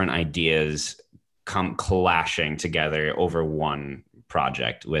different ideas come clashing together over one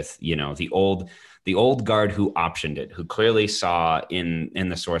project with, the old guard who optioned it, who clearly saw in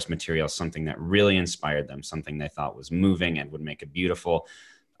the source material something that really inspired them, something they thought was moving and would make a beautiful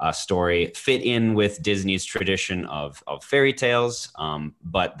story, fit in with Disney's tradition of fairy tales,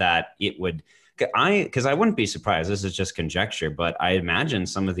 but that it would. Because I wouldn't be surprised. This is just conjecture, but I imagine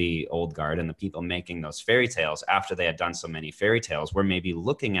some of the old guard and the people making those fairy tales, after they had done so many fairy tales, were maybe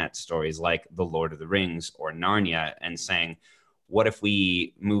looking at stories like The Lord of the Rings or Narnia and saying, "What if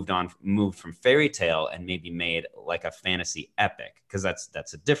we moved from fairy tale and maybe made like a fantasy epic?" Because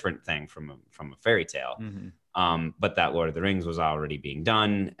that's a different thing from a fairy tale. But that Lord of the Rings was already being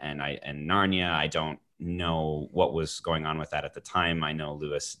done, and Narnia, I don't know what was going on with that at the time. I know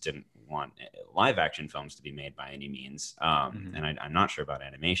Lewis didn't want live action films to be made by any means, and I'm not sure about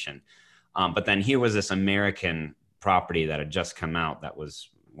animation. But then here was this American property that had just come out that was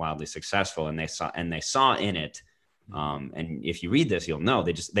wildly successful, and they saw in it. And if you read this, you'll know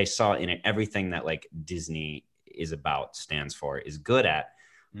they saw in it everything that like Disney is about, stands for, is good at.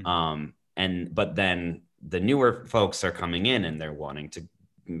 But then the newer folks are coming in and they're wanting to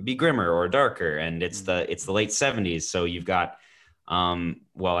be grimmer or darker, and it's the late 70s, so you've got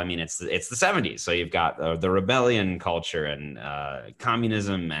it's the 70s, so you've got the rebellion culture and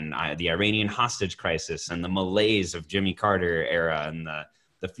communism and the Iranian hostage crisis and the malaise of Jimmy Carter era and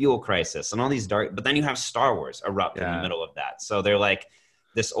the fuel crisis and all these dark, but then you have Star Wars erupt in the middle of that. So they're like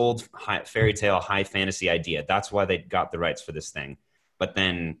this old fairy tale high fantasy idea. That's why they got the rights for this thing. But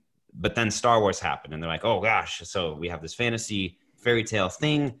then Star Wars happened and they're like, oh gosh, so we have this fantasy fairy tale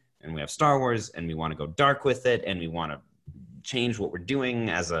thing and we have Star Wars and we want to go dark with it and we want to change what we're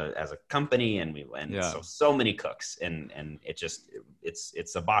doing as a company, so many cooks and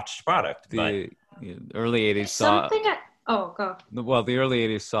it's a botched product. The early 80s the early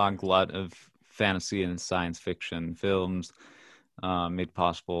 80s saw a glut of fantasy and science fiction films made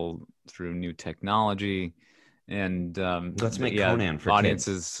possible through new technology, and let's make Conan for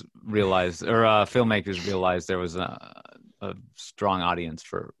audiences kids. Realized, or filmmakers realized there was a strong audience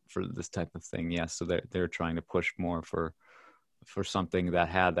for this type of thing. So they're trying to push more for something that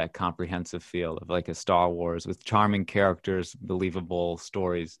had that comprehensive feel of like a Star Wars with charming characters, believable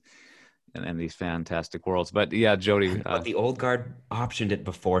stories, and these fantastic worlds. But yeah, Jody. But the old guard optioned it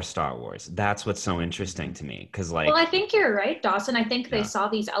before Star Wars. That's what's so interesting to me. Because well, I think you're right, Dawson. I think they saw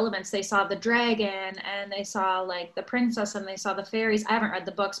these elements. They saw the dragon and they saw like the princess and they saw the fairies. I haven't read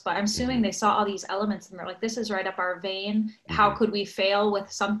the books, but I'm assuming they saw all these elements and they're like, this is right up our vein. How could we fail with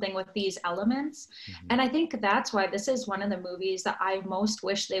something with these elements? And I think that's why this is one of the movies that I most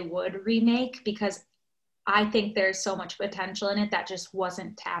wish they would remake, because I think there's so much potential in it that just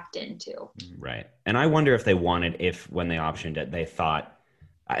wasn't tapped into. Right. And I wonder if they wanted, when they optioned it, they thought,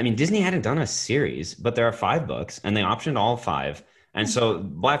 I mean, Disney hadn't done a series, but there are 5 books and they optioned all 5. And so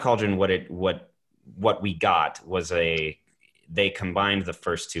Black Cauldron, what we got was they combined the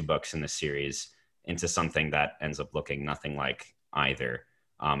first 2 books in the series into something that ends up looking nothing like either.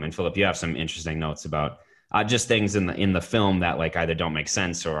 And Philip, you have some interesting notes about just things in the film that like either don't make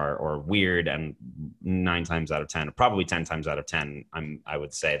sense or are weird, and 9 times out of 10, probably 10 times out of 10, I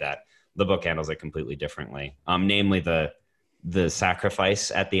would say that the book handles it completely differently. Namely the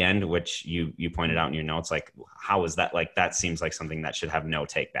sacrifice at the end, which you pointed out in your notes. Like, how is that? Like, that seems like something that should have no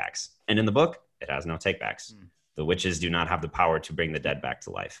takebacks. And in the book, it has no takebacks. The witches do not have the power to bring the dead back to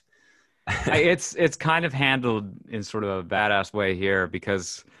life. It's kind of handled in sort of a badass way here,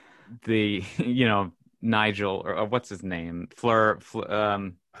 because the Nigel, or what's his name? Fleur.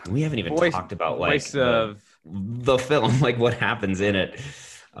 We haven't even talked about like the film, like what happens in it.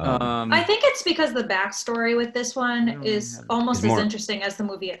 I think it's because the backstory with this one is almost as interesting as the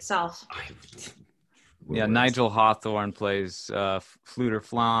movie itself. Nigel Hawthorne plays Fluter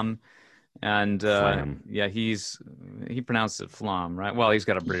Flom, and he pronounces it Flom, right? Well, he's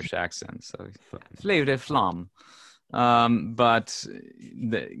got a British accent, so Fluter Flom. But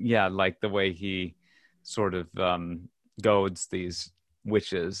like the way he sort of goads these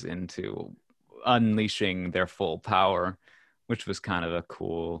witches into unleashing their full power, which was kind of a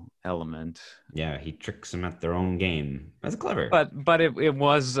cool element. Yeah, he tricks them at their own game. That's clever. But it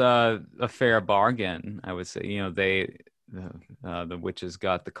was a fair bargain, I would say. The witches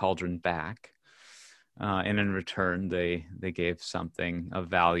got the cauldron back, and in return they gave something of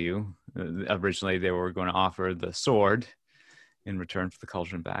value. Originally they were going to offer the sword in return for the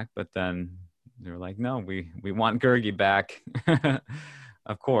cauldron back, but then They're like, no, we want Gurgi back.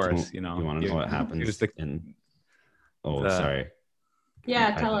 Of course, You want to know what happens in? Oh, sorry.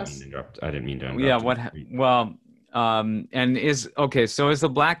 Yeah, tell us. I didn't mean to interrupt. Yeah, and so is the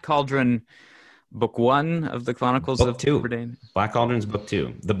Black Cauldron book 1 of the Chronicles book of 2. Verdane? Black Cauldron's book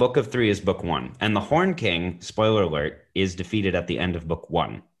 2. The Book of 3 is book 1, and the Horn King, spoiler alert, is defeated at the end of book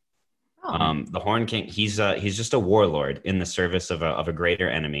 1. Oh. The Horn King, he's just a warlord in the service of a greater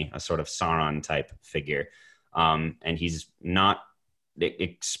enemy, a sort of Sauron type figure, and he's not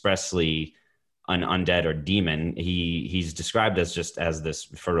expressly an undead or demon. He's described as just as this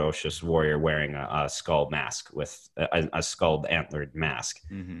ferocious warrior wearing a skull mask with a skull antlered mask.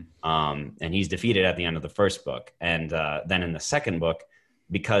 And he's defeated at the end of the first book, and then in the second book,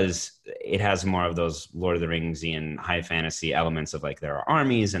 because it has more of those Lord of the Ringsian high fantasy elements of like there are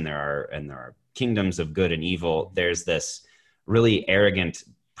armies and there are kingdoms of good and evil. There's this really arrogant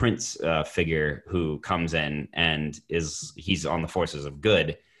prince figure who comes in and he's on the forces of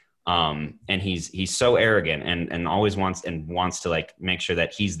good. And he's so arrogant and always wants to like make sure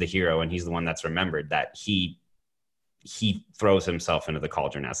that he's the hero and he's the one that's remembered, that he throws himself into the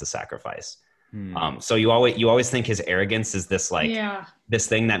cauldron as a sacrifice. So you always think his arrogance is this like this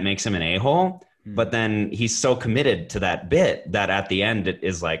thing that makes him an a-hole, but then he's so committed to that bit that at the end it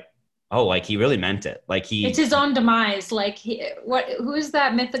is like, oh, like he really meant it. Like it's his own demise. Like who is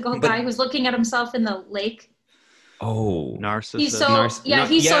that mythical guy who's looking at himself in the lake? Oh, Narcissist. He's so so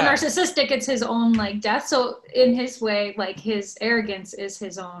narcissistic. It's his own like death. So in his way, like his arrogance is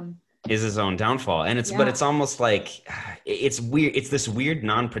his own downfall. And but it's almost like it's weird. It's this weird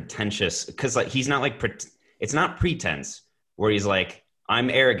non-pretentious, because like he's not like it's not pretense where he's like, I'm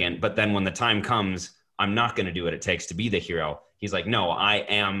arrogant, but then when the time comes, I'm not going to do what it takes to be the hero. He's like, no, I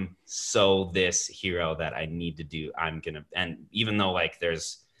am this hero that I need to do. I'm gonna, and even though like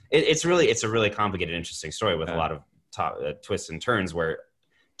it's a really complicated, interesting story with a lot of twists and turns where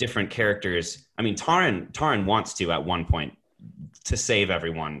different characters. I mean, Taran wants to at one point to save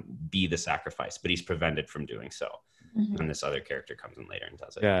everyone, be the sacrifice, but he's prevented from doing so. And this other character comes in later and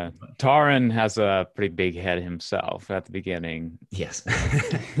does it. Yeah, Taran has a pretty big head himself at the beginning. Yes.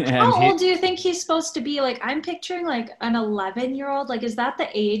 How old do you think he's supposed to be? Like, I'm picturing like an 11-year-old. Like, is that the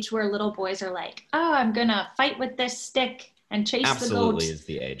age where little boys are like, oh, I'm gonna fight with this stick and chase the goats? Absolutely is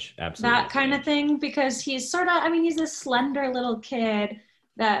the age. Absolutely. That kind of thing, because he's sort of, I mean, he's a slender little kid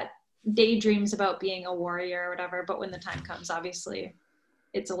that daydreams about being a warrior or whatever, but when the time comes, obviously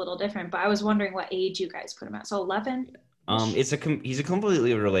it's a little different. But I was wondering what age you guys put him at. So 11? He's a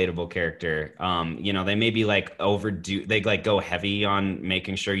completely relatable character. They may be like overdo, they like go heavy on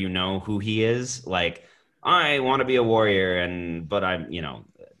making sure you know who he is. Like, I want to be a warrior, but I'm,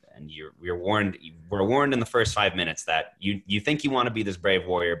 and we're warned in the first 5 minutes that you think you want to be this brave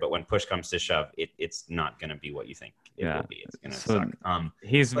warrior, but when push comes to shove, it's not going to be what you think it will be. It's going to suck.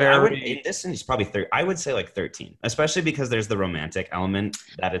 He's he's probably I would say like 13, especially because there's the romantic element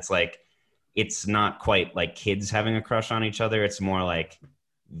that it's like, it's not quite like kids having a crush on each other. It's more like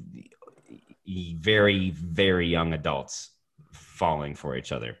very, very young adults falling for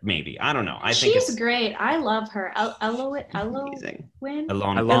each other. Maybe. I don't know. I think she's great. I love her. Ellen.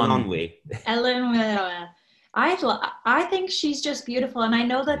 I think she's just beautiful. And I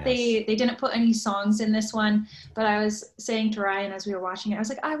know that they didn't put any songs in this one, but I was saying to Ryan as we were watching it, I was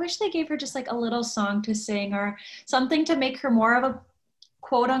like, I wish they gave her just like a little song to sing or something to make her more of a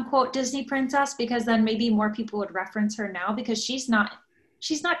quote unquote Disney princess, because then maybe more people would reference her now, because she's not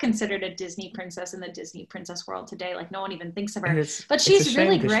considered a Disney princess in the Disney princess world today. Like, no one even thinks of her, but she's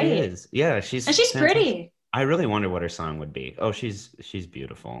really great. She's pretty. I really wonder what her song would be. Oh, she's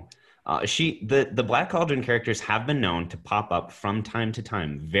beautiful. The Black Cauldron characters have been known to pop up from time to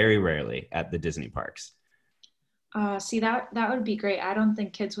time, very rarely at the Disney parks. See, that would be great. I don't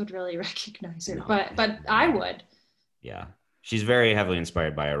think kids would really recognize her, but I would. Yeah. She's very heavily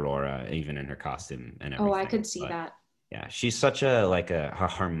inspired by Aurora, even in her costume and everything. Oh, I could see that. Yeah, she's such a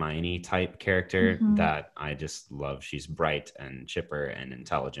Hermione type character that I just love. She's bright and chipper and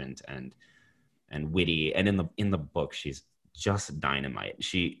intelligent and witty, and in the book she's just dynamite.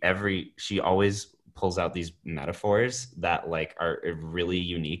 She always pulls out these metaphors that like are really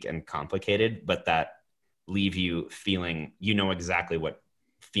unique and complicated, but that leave you feeling exactly what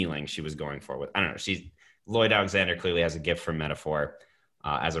feeling she was going for with. I don't know. Lloyd Alexander clearly has a gift for metaphor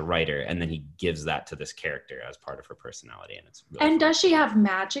as a writer, and then he gives that to this character as part of her personality, and it's really fun. Does she have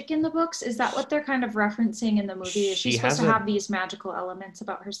magic in the books? Is that what they're kind of referencing in the movie? Is she supposed to have these magical elements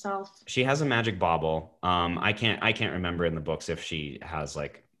about herself? She has a magic bauble. I can't remember in the books if she has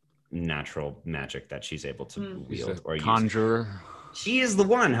like natural magic that she's able to wield or conjurer. use. She is the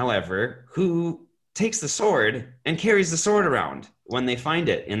one, however, who takes the sword and carries the sword around when they find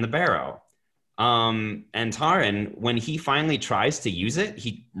it in the barrow. And Taran, when he finally tries to use it,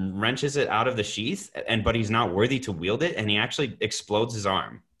 he wrenches it out of the sheath, but he's not worthy to wield it, and he actually explodes his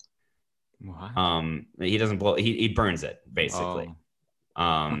arm. What? He doesn't blow. He burns it basically.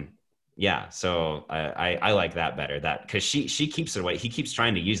 Oh. Yeah. So I like that better. That because she keeps it away. He keeps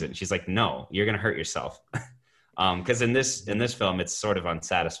trying to use it, and she's like, "No, you're gonna hurt yourself." Because in this film, it's sort of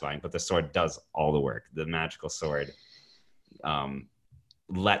unsatisfying, but the sword does all the work. The magical sword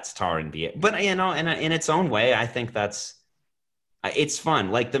lets Taran be it. But in its own way, I think it's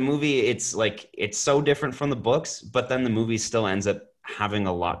fun. Like the movie, it's so different from the books, but then the movie still ends up having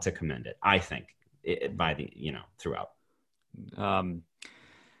a lot to commend it, I think, throughout.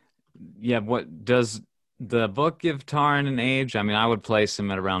 Yeah, what does the book give Taran an age? I mean, I would place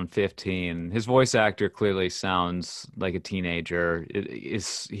him at around 15. His voice actor clearly sounds like a teenager.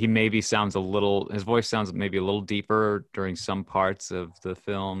 His voice sounds maybe a little deeper during some parts of the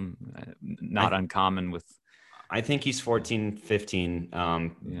film. Not uncommon with. I think he's 14, 15.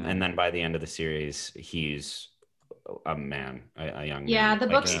 And then by the end of the series, he's a man, a young man. Yeah, the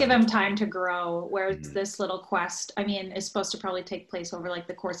books give him time to grow, whereas this little quest, I mean, is supposed to probably take place over like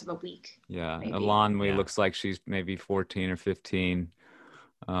the course of a week. Yeah, Eilonwy looks like she's maybe 14 or 15.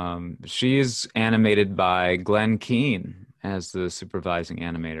 She is animated by Glenn Keane as the supervising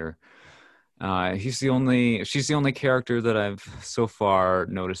animator. She's the only character that I've so far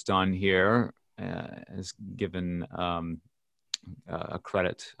noticed on here has given a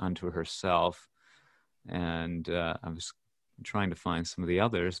credit unto herself. And I was trying to find some of the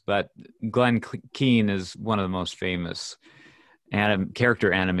others, but Glenn Keane is one of the most famous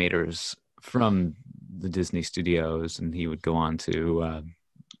character animators from the Disney studios, and he would go on to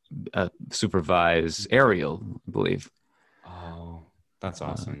supervise Ariel, I believe. Oh, that's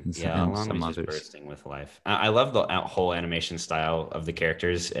awesome. And Eilonwy's just bursting with life. I love the whole animation style of the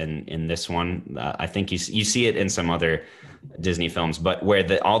characters in this one. I think you see it in some other Disney films, but where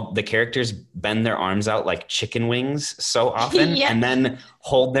all the characters bend their arms out like chicken wings so often, and then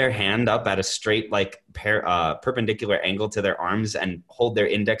hold their hand up at a straight perpendicular angle to their arms and hold their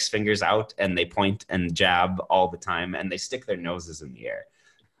index fingers out, and they point and jab all the time, and they stick their noses in the air.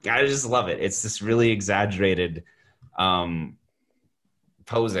 I just love it. It's this really exaggerated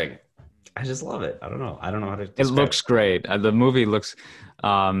posing. I just love it. I don't know how to describe it. Looks great. The movie looks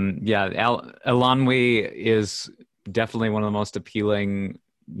Eilonwy is definitely one of the most appealing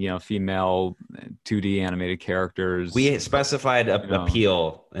female 2D animated characters. We specified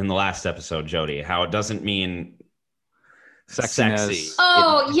appeal in the last episode, Jody, how it doesn't mean sexy.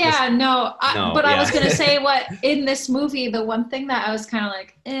 Oh, I was going to say what in this movie, the one thing that I was kind of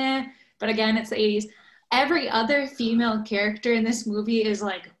like, but again, it's the 80s. Every other female character in this movie is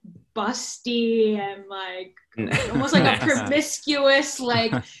like busty and like almost like a promiscuous,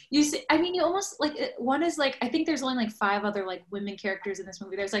 like you almost like one is like, I think there's only like 5 other like women characters in this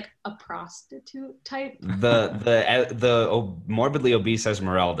movie. There's like a prostitute type, the morbidly obese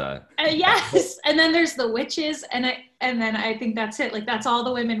Esmeralda, yes, and then there's the witches, and then I think that's it. Like that's all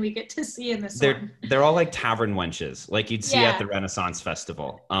the women we get to see in this one. They're all like tavern wenches, like you'd see at the Renaissance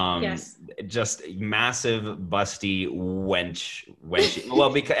Festival. Yes. Just massive busty wench.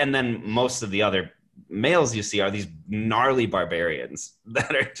 Well, and then most of the other males you see are these gnarly barbarians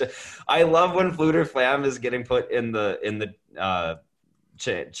that are I love when Fluter Flam is getting put in the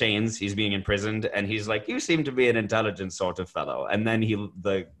chains. He's being imprisoned, and he's like, "You seem to be an intelligent sort of fellow." And then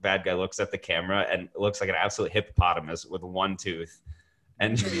the bad guy looks at the camera and looks like an absolute hippopotamus with one tooth,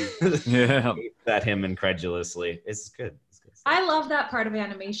 and at him incredulously. It's good. I love that part of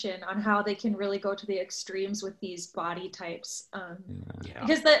animation on how they can really go to the extremes with these body types,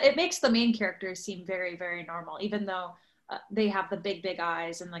 because it makes the main characters seem very, very normal, even though they have the big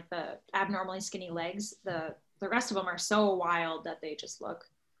eyes and like the abnormally skinny legs. The rest of them are so wild that they just look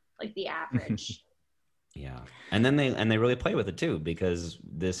like the average. And then they really play with it too, because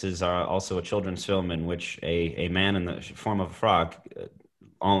this is also a children's film in which a man in the form of a frog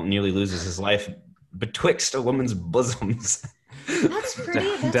nearly loses his life betwixt a woman's bosoms. That's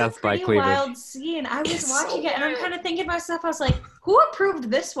Death a by pretty cleavage. wild scene. I was watching it and I'm kind of thinking to myself, I was like, who approved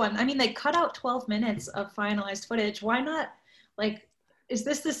this one? I mean, they cut out 12 minutes of finalized footage. Why not? Like, is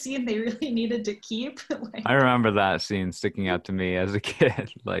this the scene they really needed to keep? I remember that scene sticking out to me as a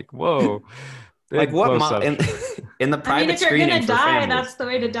kid. Like, whoa. Like what in the private if you're screening gonna for die, families. that's the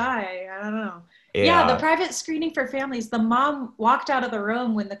way to die. I don't know. Yeah, the private screening for families. The mom walked out of the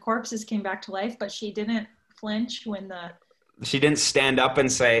room when the corpses came back to life, but she didn't flinch when She didn't stand up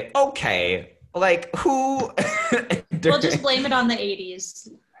and say, "Okay, like who We'll just blame it on the 80s.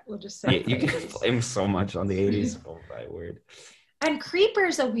 We'll just say You can blame so much on the 80s. Oh my word. And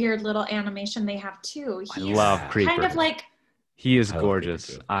Creeper's a weird little animation they have too. I love Creeper. Kind of like he is I love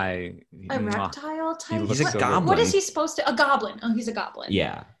gorgeous. Creeper, a reptile type. He's a goblin. What is he supposed to? A goblin. Oh, he's a goblin.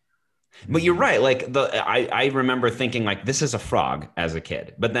 Yeah. But you're right. Like I remember thinking like this is a frog as a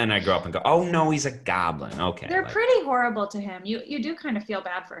kid, but then I grew up and go, oh no, he's a goblin. Okay. They're pretty horrible to him. You do kind of feel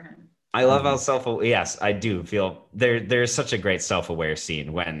bad for him. I love how yes, I do feel there's such a great self-aware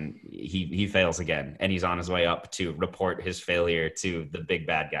scene when he fails again and he's on his way up to report his failure to the big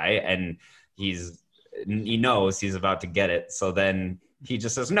bad guy, and he knows he's about to get it. So then he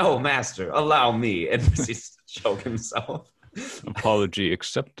just says, no, master, allow me, and proceeds to choke himself. Apology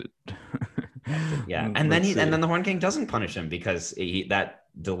accepted. Yeah, and then the Horn King doesn't punish him because that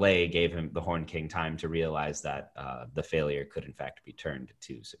delay gave him the Horn King time to realize that the failure could in fact be turned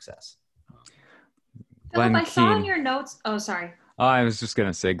to success. Philip, I saw in your notes. Oh, sorry. I was just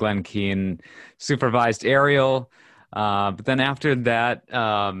gonna say Glenn Keane supervised Ariel, but then after that,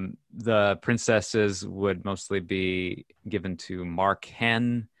 the princesses would mostly be given to Mark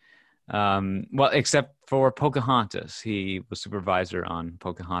Henn. Well, except for Pocahontas, he was supervisor on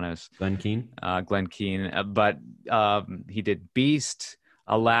Pocahontas. Glenn Keane, but he did Beast,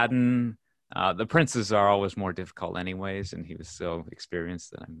 Aladdin. The princes are always more difficult, anyways, and he was so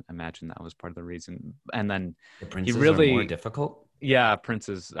experienced that I imagine that was part of the reason. And then the princes are more difficult. Yeah,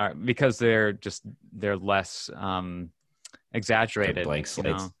 princes are because they're less exaggerated. Blank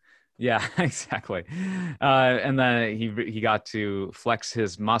slates. Yeah, exactly. And then he got to flex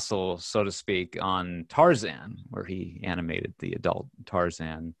his muscle, so to speak, on Tarzan, where he animated the adult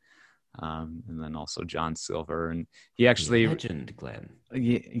Tarzan, and then also John Silver. And he actually legend, Glenn.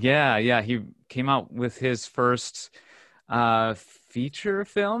 Yeah. He came out with his first feature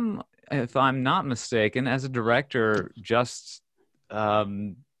film, if I'm not mistaken, as a director just a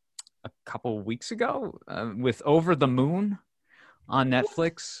couple weeks ago with Over the Moon on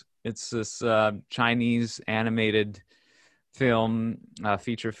Netflix. It's this Chinese animated film,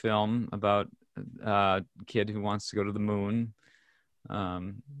 feature film about a kid who wants to go to the moon.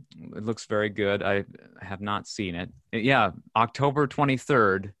 It looks very good. I have not seen it. Yeah, October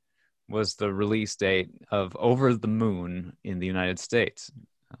 23rd was the release date of Over the Moon in the United States.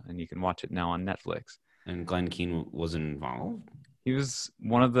 And you can watch it now on Netflix. And Glenn Keane was involved? He was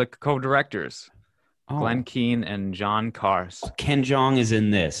one of the co-directors. Glenn Keane and John Kars. Ken Jeong is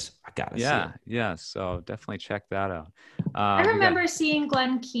in this. I gotta see it. Yeah. So definitely check that out. I remember seeing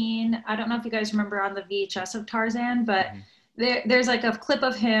Glenn Keane. I don't know if you guys remember on the VHS of Tarzan, but there's like a clip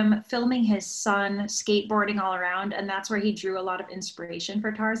of him filming his son skateboarding all around, and that's where he drew a lot of inspiration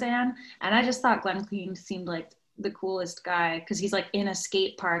for Tarzan. And I just thought Glenn Keane seemed like the coolest guy because he's like in a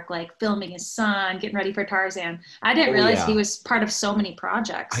skate park, like filming his son, getting ready for Tarzan. I didn't realize he was part of so many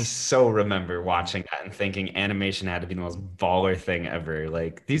projects. I so remember watching that and thinking animation had to be the most baller thing ever.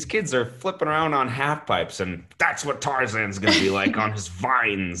 Like, these kids are flipping around on half pipes, and that's what Tarzan's gonna be like on his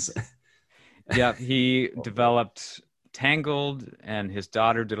vines. Yeah, he developed Tangled, and his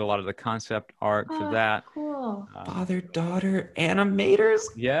daughter did a lot of the concept art for that. Cool. Father-daughter animators.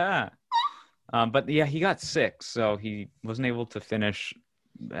 Yeah. But yeah, he got sick, so he wasn't able to finish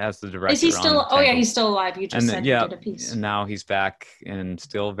as the director. Is he still? Oh yeah, he's still alive. You just said he did a piece. And now he's back and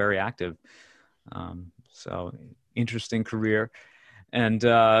still very active. So interesting career. And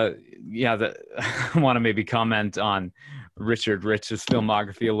I want to maybe comment on Richard Rich's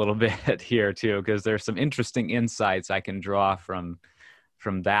filmography a little bit here too, because there's some interesting insights I can draw from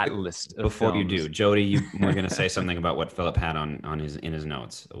that list of Before films. you do, Jody, you were going to say something about what Philip had in his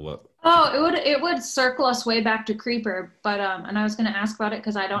notes. What? Oh, it would circle us way back to Creeper, but and I was going to ask about it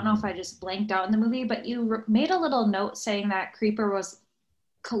because I don't know if I just blanked out in the movie, but you made a little note saying that Creeper was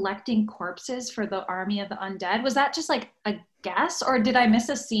collecting corpses for the army of the undead. Was that just like a guess, or did I miss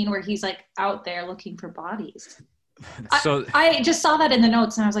a scene where he's like out there looking for bodies? So I just saw that in the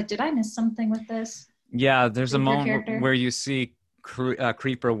notes and I was like, did I miss something with this? Yeah, there's a moment character? where you see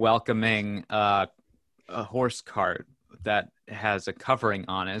Creeper welcoming a horse cart that has a covering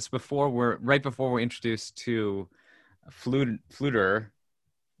on it. It's right before we're introduced to Fluter.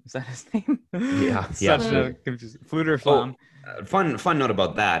 Is that his name? Yeah. Fluter Flum. Fun note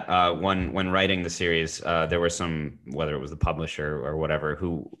about that. When writing the series, there were some, whether it was the publisher or whatever,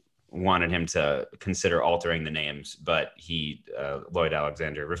 who wanted him to consider altering the names, but Lloyd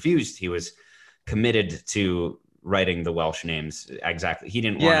Alexander refused. He was committed to writing the Welsh names exactly. He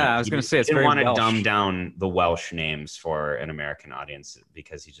didn't want. Yeah, I was going to say, he didn't want to dumb down the Welsh names for an American audience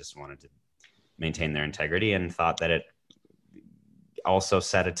because he just wanted to maintain their integrity and thought that it also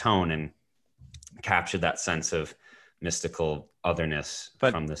set a tone and captured that sense of mystical otherness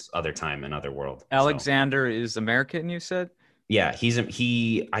But from this other time and other world. So, Alexander is American, you said? yeah,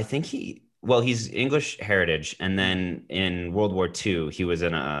 I think he's English heritage, and then in World War II, he was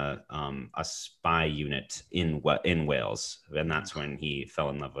in a spy unit in Wales, and that's when he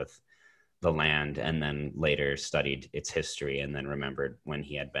fell in love with the land, and then later studied its history, and then remembered when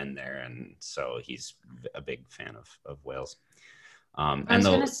he had been there, and so he's a big fan of Wales.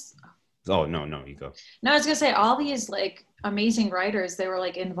 Oh, no, you go. No, I was gonna say all these like amazing writers, they were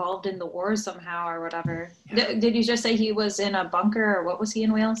like involved in the war somehow or whatever. Did you just say he was in a bunker or what was he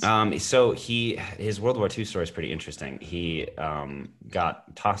in Wales? So his World War II story is pretty interesting. He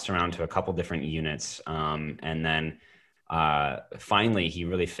got tossed around to a couple different units, and then finally he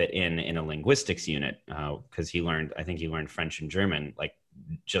really fit in a linguistics unit because I think he learned French and German like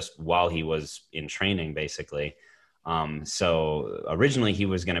just while he was in training, basically. So originally he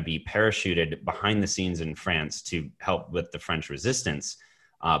was going to be parachuted behind the scenes in France to help with the French resistance.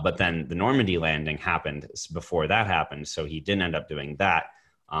 But then the Normandy landing happened before that happened. So he didn't end up doing that.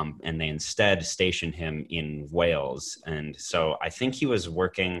 And they instead stationed him in Wales. And so I think he was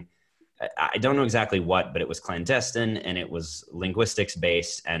working, I don't know exactly what, but it was clandestine and it was linguistics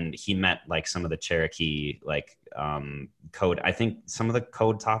based. And he met like some of the Cherokee, like code, I think some of the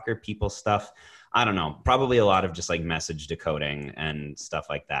code talker people stuff. I don't know, probably a lot of just like message decoding and stuff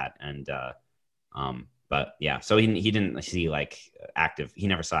like that. And, but yeah, so he didn't see like he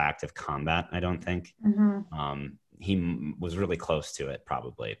never saw active combat, I don't think. Mm-hmm. He was really close to it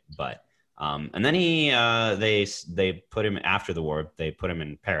probably, but, and then they put him after the war, they put him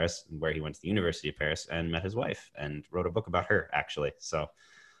in Paris where he went to the University of Paris and met his wife and wrote a book about her actually. So,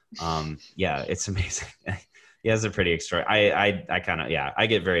 yeah, it's amazing. He has a pretty extraordinary, I kind of, I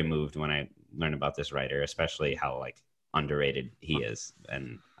get very moved when I learn about this writer, especially how like underrated he is.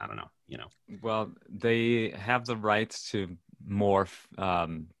 And I don't know, Well, they have the rights to more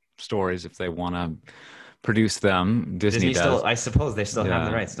stories if they want to produce them. Disney does. Still, I suppose they still have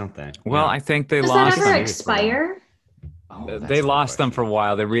the rights, don't they? Well, I think they Does lost that ever them. expire? They lost them for a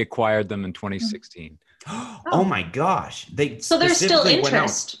while. They reacquired them in 2016. Oh my gosh. So there's still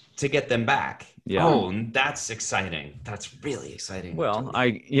interest to get them back. Yeah. Oh, that's exciting. That's really exciting. Well,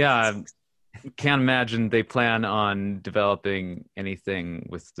 can't imagine they plan on developing anything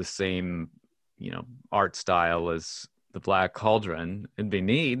with the same, art style as the Black Cauldron. It'd be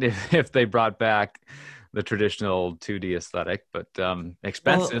neat if they brought back the traditional 2D aesthetic, but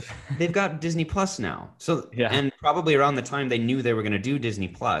expensive. Well, they've got Disney Plus now. So, yeah. And probably around the time they knew they were going to do Disney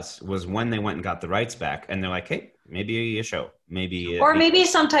Plus was when they went and got the rights back. And they're like, hey, maybe a show, maybe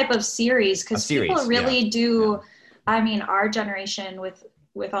some type of series, because people really do. Yeah. I mean, our generation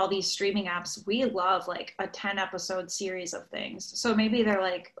with all these streaming apps, we love like a 10 episode series of things. So maybe they're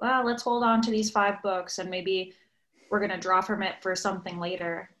like, well, let's hold on to these 5 books and maybe we're going to draw from it for something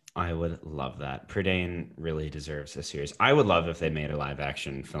later. I would love that. Prydain really deserves a series. I would love if they made a live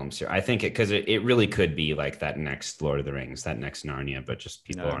action film series. I think because it really could be like that next Lord of the Rings, that next Narnia, but just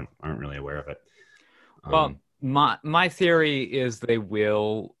people aren't really aware of it. Well, my theory is they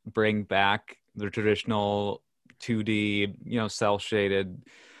will bring back the traditional 2D, cell shaded.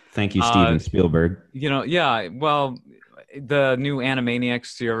 Thank you, Steven Spielberg. Well, the new Animaniacs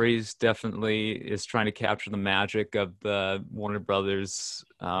series definitely is trying to capture the magic of the Warner Brothers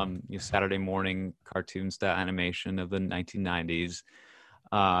Saturday morning cartoon style animation of the 1990s.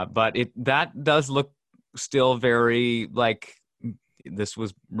 But that does look still very like this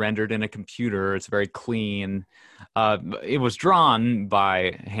was rendered in a computer. It's very clean. It was drawn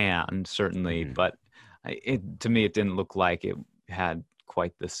by hand, certainly, but to me, it didn't look like it had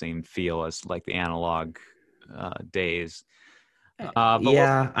quite the same feel as like the analog days. I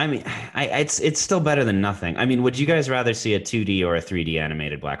mean, it's still better than nothing. I mean, would you guys rather see a 2D or a 3D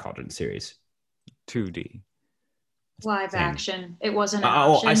animated Black Cauldron series? 2D. Live action. It wasn't an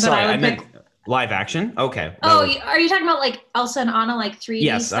option. I meant live action. Okay. Are you talking about like Elsa and Anna, like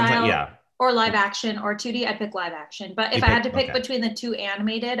 3D style? Yeah. Or live action or 2D? I'd pick live action. But if I had to pick between the two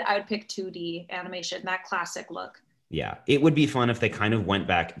animated, I would pick 2D animation, that classic look. Yeah, it would be fun if they kind of went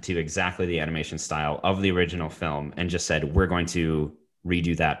back to exactly the animation style of the original film and just said, we're going to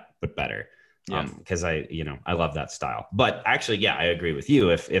redo that, but better. Because I love that style. But actually, I agree with you.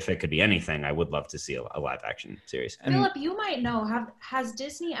 If it could be anything, I would love to see a live action series. Philip, you might know, has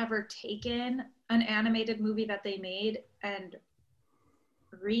Disney ever taken an animated movie that they made and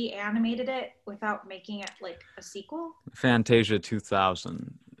reanimated it without making it like a sequel? Fantasia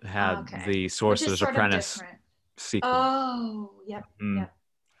 2000 had the Sorcerer's Apprentice sequel. Oh, yep.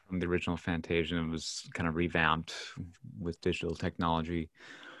 From the original Fantasia, it was kind of revamped with digital technology.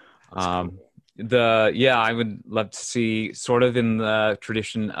 I would love to see, sort of in the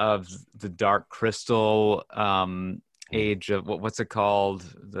tradition of the Dark Crystal age of what's it called,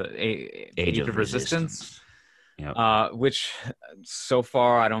 the Age of Resistance. Yep. Which so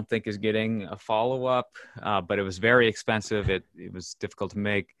far I don't think is getting a follow-up, but it was very expensive. It was difficult to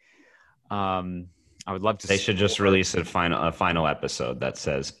make. I would love to. They should just release a final episode that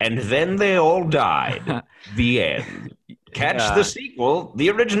says, "And then they all died." The end. Catch the sequel, the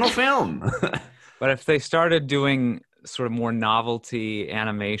original film. But if they started doing sort of more novelty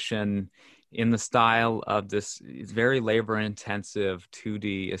animation in the style of this very labor-intensive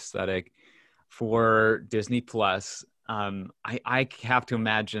 2D aesthetic for Disney Plus, I have to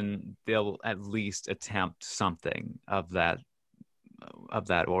imagine they'll at least attempt something of that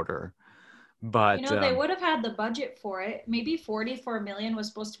order. But they would have had the budget for it. Maybe 44 million was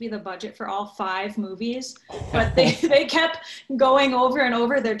supposed to be the budget for all 5 movies, but they kept going over and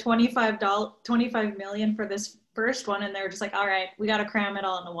over their 25 million for this first one, and they were just like, all right, we got to cram it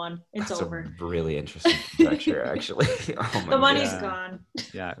all into one. It's over. That's a really interesting conjecture, actually. The money's gone.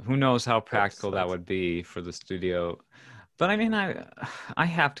 Yeah, who knows how practical that would be for the studio. But I mean, I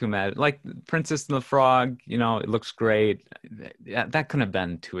have to imagine, like Princess and the Frog, it looks great. That couldn't have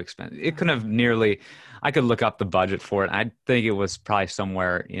been too expensive. It couldn't have nearly. I could look up the budget for it. I think it was probably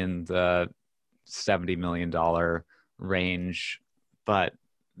somewhere in the $70 million range, but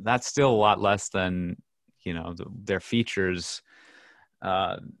that's still a lot less than their features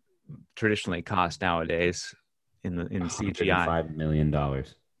traditionally cost nowadays in CGI. $5 million.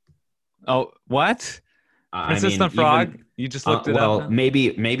 Oh, what? Princess and the Frog? You just looked it up? Well,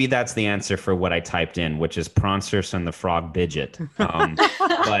 maybe that's the answer for what I typed in, which is Princess and the Frog Bidget.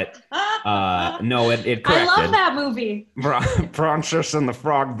 But no, it corrected. I love that movie. Princess and the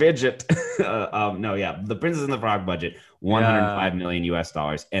Frog Bidget. No, yeah, the Princess and the Frog budget, $105 million US,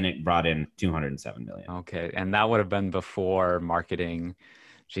 and it brought in $207 million. Okay, and that would have been before marketing.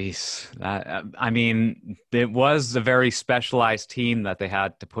 Jeez, I mean, it was a very specialized team that they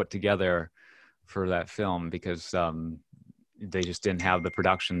had to put together for that film, because they just didn't have the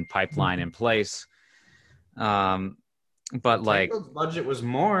production pipeline in place. But Tangled's budget was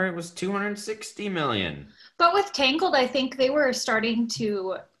more. It was $260 million. But with Tangled, I think they were starting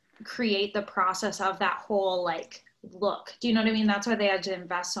to create the process of that whole look. Do you know what I mean? That's why they had to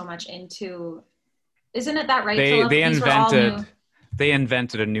invest so much into. Isn't it that right? They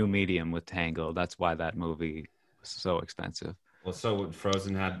invented a new medium with Tangled. That's why that movie was so expensive. Well, so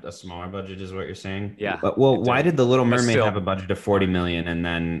Frozen had a smaller budget, is what you're saying? Yeah. Well, why did The Little Mermaid have a budget of $40 million, and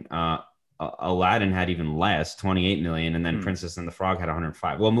then Aladdin had even less, $28 million, and then Princess and the Frog had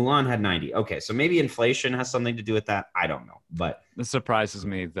 $105? Well, Mulan had $90. Okay, so maybe inflation has something to do with that. I don't know, but it surprises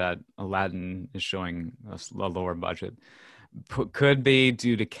me that Aladdin is showing a lower budget. Could be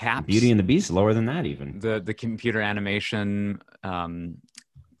due to caps. Beauty and the Beast lower than that, even. The computer animation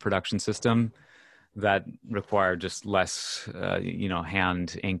production system that require just less,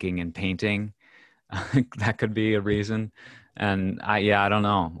 hand inking and painting. That could be a reason. And I don't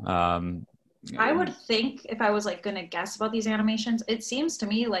know. I would think, if I was going to guess about these animations, it seems to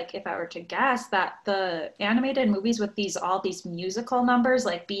me like, if I were to guess, that the animated movies with all these musical numbers,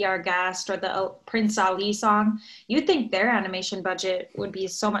 like Be Our Guest or the Prince Ali song, you'd think their animation budget would be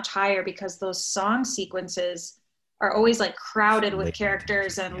so much higher, because those song sequences are always crowded with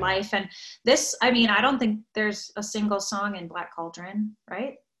characters and life. And this, I mean, I don't think there's a single song in Black Cauldron,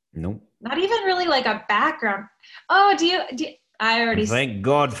 right? Nope. Not even really a background. Oh, do you I already thank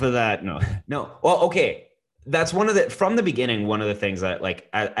God for that. No. Well, okay. That's from the beginning, one of the things that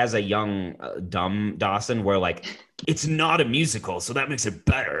as a young dumb Dawson, where it's not a musical, so that makes it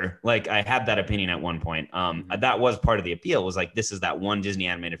better. I had that opinion at one point. That was part of the appeal, was this is that one Disney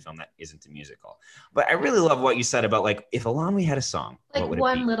animated film that isn't a musical. But I really love what you said about if Elanwi had a song, what would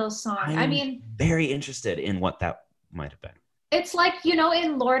one it be? little song. I mean, very interested in what that might have been. It's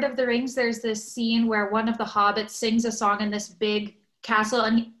in Lord of the Rings, there's this scene where one of the hobbits sings a song in this big castle,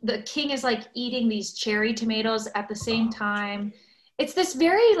 and the king is eating these cherry tomatoes at the same time. It's this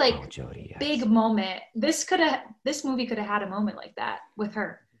very Jody, yes. big moment. This movie could have had a moment like that with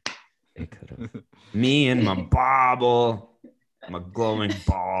her. It could have. Me and my bauble, my glowing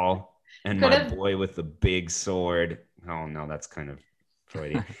ball, and my boy with the big sword. Oh no, that's kind of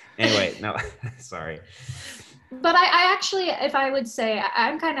Freudian. Anyway, no, sorry. But I actually, if I would say,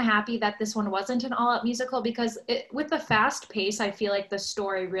 I'm kind of happy that this one wasn't an all-out musical, because with the fast pace, I feel like the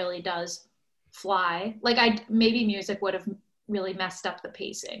story really does fly. Maybe music would have really messed up the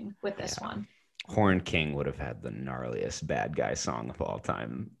pacing with this one. Horn King would have had the gnarliest bad guy song of all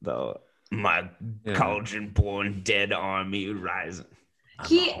time, though. My cauldron-born dead army rising.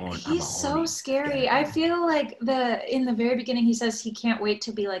 He's so scary. I feel like in the very beginning he says he can't wait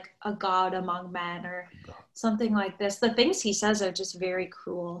to be like a god among men or something like this. The things he says are just very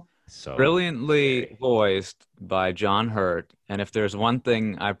cruel. So Brilliantly scary. voiced by John Hurt. And if there's one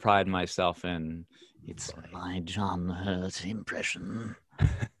thing I pride myself in, it's my John Hurt impression.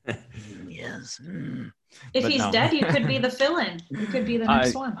 Yes. If But he's no. dead, you could be the fill-in. You could be the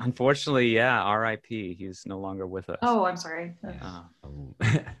next one. Unfortunately, yeah, R.I.P. He's no longer with us. Oh, I'm sorry. Oh.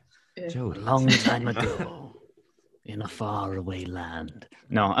 Yeah. Joe, A long time ago, in a faraway land.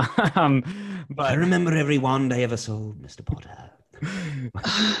 No, I but remember every wand I ever sold, Mr. Potter.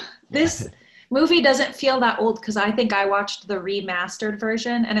 This movie doesn't feel that old because I think I watched the remastered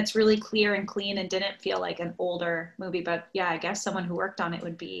version and it's really clear and clean and didn't feel like an older movie. But yeah, I guess someone who worked on it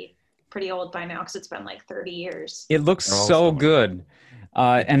would be pretty old by now because it's been like 30 years. it looks They're all so so good.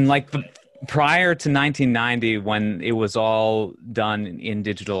 And like prior to 1990, when it was all done in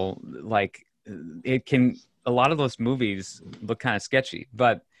digital, like a lot of those movies look kind of sketchy,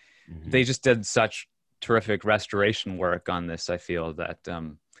 but they just did such terrific restoration work on this. I feel that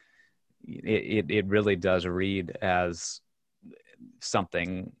it really does read as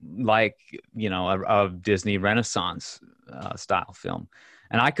something like, you know, a Disney Renaissance style film.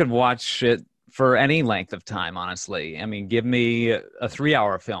 And I could watch it for any length of time, honestly. I mean, give me a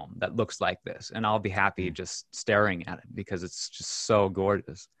 3-hour film that looks like this, and I'll be happy just staring at it because it's just so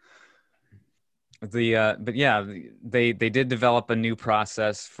gorgeous. But yeah, they did develop a new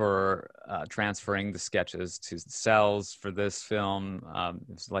process for transferring the sketches to cells for this film.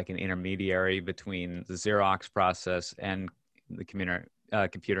 It's like an intermediary between the Xerox process and the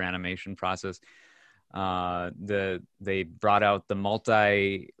computer animation process. They brought out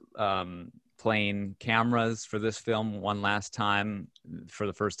the plane cameras for this film one last time, for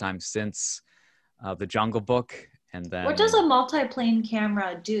the first time since The Jungle Book. And then what does a multi-plane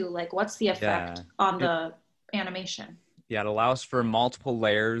camera do? Like, what's the effect on the animation? Yeah, it allows for multiple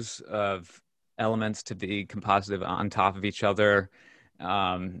layers of elements to be composited on top of each other.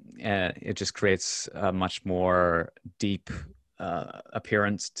 And it just creates a much more deep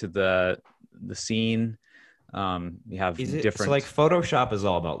appearance to the scene. You have different. So like Photoshop is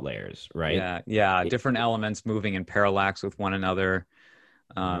all about layers, right? Yeah, different elements moving in parallax with one another.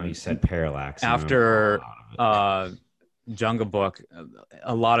 You said parallax. After Jungle Book,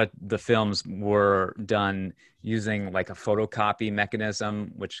 a lot of the films were done using like a photocopy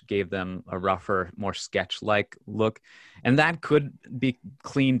mechanism, which gave them a rougher, more sketch-like look. And that could be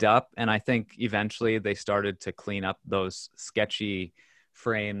cleaned up. And I think eventually they started to clean up those sketchy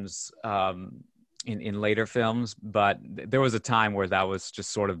frames in later films. But there was a time where that was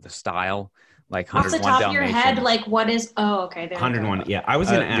just sort of the style. Like off the top of your head, like what is? Oh, okay. 101. Yeah, I was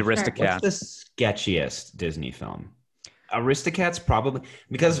gonna ask. Aristocats. What's the sketchiest Disney film? Aristocats probably,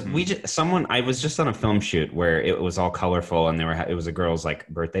 because I was just on a film shoot where it was all colorful and it was a girl's like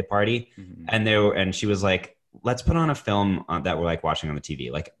birthday party, and she was like, let's put on a film that we're like watching on the TV.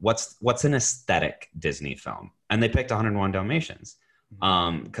 Like what's an aesthetic Disney film? And they picked 101 Dalmatians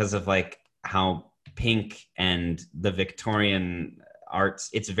because of like how pink and the Victorian arts.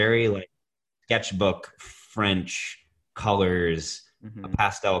 It's very like sketchbook French colors,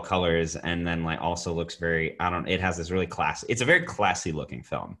 pastel colors, and then like also looks very, it has this really it's a very classy looking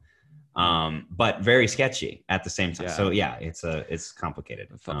film, but very sketchy at the same time. So yeah, it's complicated.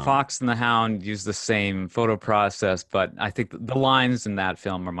 Fox and the Hound use the same photo process, but I think the lines in that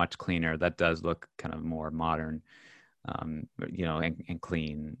film are much cleaner. That does look kind of more modern, you know, and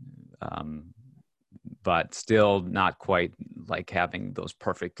clean, but still not quite like having those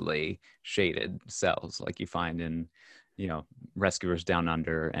perfectly shaded cells like you find in, you know, Rescuers Down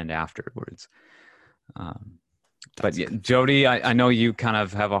Under and afterwards. But yeah, Jody, I know you kind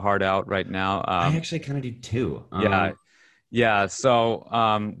of have a heart out right now. I actually kind of do too. Yeah.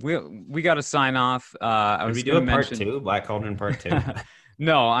 So we got to sign off. Did we do a part 2, Black Cauldron Part 2?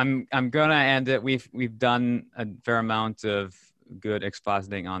 No, I'm gonna end it. We've done a fair amount of good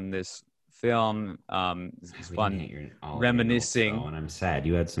expositing on this film. It's fun reminiscing. And I'm sad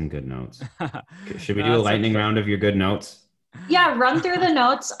you had some good notes. Should we do a lightning round of your good notes? Yeah, run through the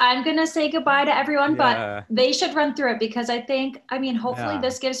notes. I'm gonna say goodbye to everyone, but they should run through it because hopefully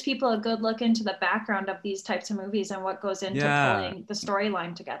this gives people a good look into the background of these types of movies and what goes into pulling the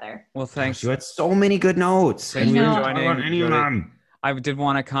storyline together. Well, thanks. You had so many good notes. Thanks for joining. I did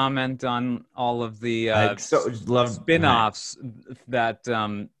want to comment on all of the spin-offs that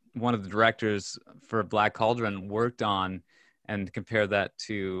one of the directors for Black Cauldron worked on, and compare that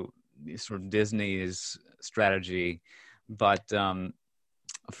to sort of Disney's strategy. But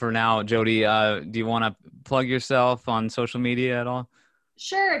for now, Jody, do you want to plug yourself on social media at all?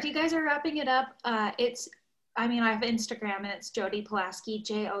 Sure. If you guys are wrapping it up, I have Instagram and it's Jodi Polaski,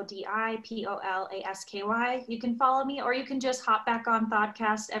 JodiPolaSky. You can follow me, or you can just hop back on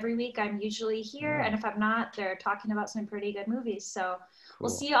Podcast every week. I'm usually here. And if I'm not, they're talking about some pretty good movies. So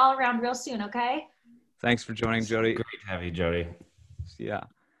We'll see you all around real soon. Okay. Thanks for joining, Jodi. Great to have you, Jodi. Yeah.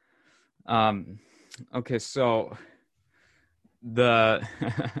 Okay. So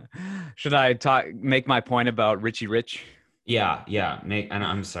should I make my point about Richie Rich? Yeah. And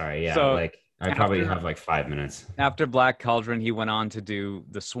I'm sorry. Yeah. So I probably have 5 minutes. After Black Cauldron, he went on to do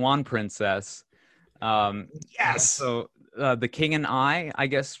The Swan Princess. Yes. So The King and I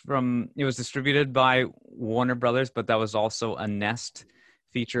guess it was distributed by Warner Brothers, but that was also a Nest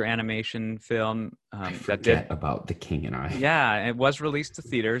feature animation film. About The King and I. Yeah, it was released to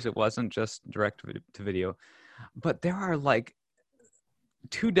theaters. It wasn't just direct to video. But there are 24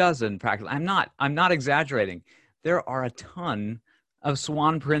 practically. I'm not exaggerating. There are a ton of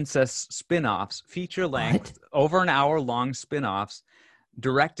Swan Princess spin-offs, feature-length, over an hour-long spin-offs,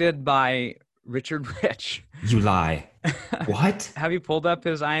 directed by Richard Rich. You lie. What? Have you pulled up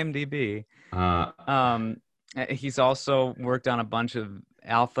his IMDb? He's also worked on a bunch of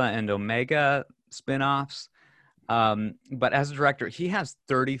Alpha and Omega spin-offs. But as a director, he has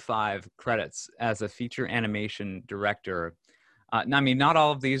 35 credits as a feature animation director. Not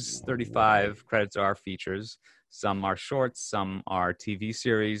all of these 35 credits are features. Some are shorts, some are TV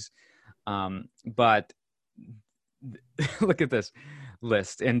series. But look at this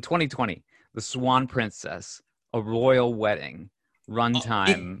list. In 2020, The Swan Princess, A Royal Wedding,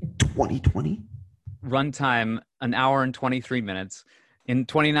 runtime. 2020? Runtime, 1 hour and 23 minutes. In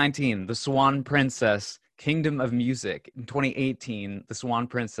 2019, The Swan Princess, Kingdom of Music. In 2018, The Swan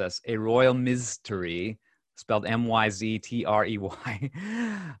Princess, A Royal Mystery, spelled Myztrey, Tery.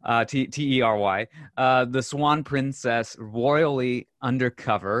 The Swan Princess, Royally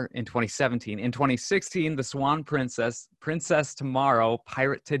Undercover in 2017. In 2016, The Swan Princess, Princess Tomorrow,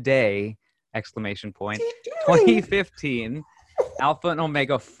 Pirate Today, ! 2015, Alpha and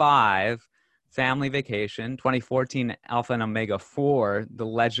Omega 5, Family Vacation. 2014, Alpha and Omega 4, The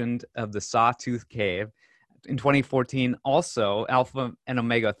Legend of the Sawtooth Cave. In 2014, also Alpha and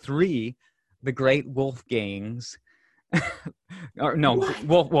Omega 3, The Great Wolf Gangs.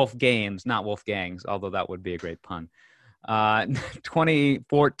 Wolf Games, not Wolf Gangs, although that would be a great pun.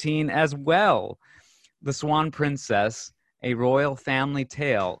 2014 as well, The Swan Princess, A Royal Family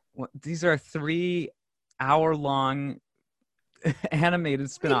Tale. These are 3-hour-long animated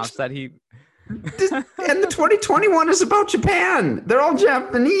spin-offs that he... And the 2021 is about Japan. They're all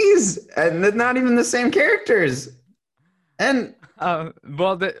Japanese, and they're not even the same characters. And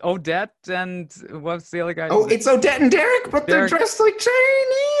Odette and what's the other guy? Oh, it's Odette and Derek, but they're dressed like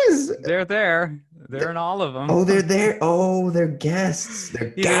Chinese. They're there. They're in all of them. Oh, they're there. Oh, they're guests.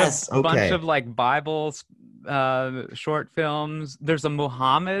 They're guests. A bunch of Bible short films. There's a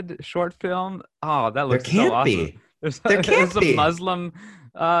Muhammad short film. Oh, that looks so awesome. There's a Muslim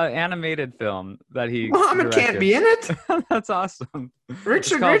animated film that he Muhammad directed. Can't be in it. That's awesome.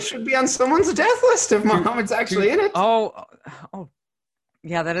 Richard Rich should be on someone's death list if Muhammad's actually in it. Oh,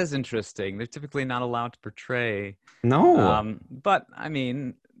 yeah, that is interesting. They're typically not allowed to portray. No. But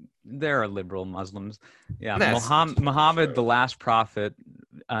there are liberal Muslims. Yeah, Muhammad, the Last Prophet,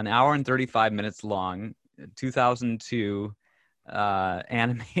 1 hour and 35 minutes long, 2002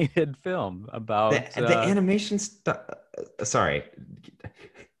 animated film about the animation sorry,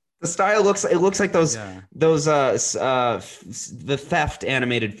 the style looks like those the theft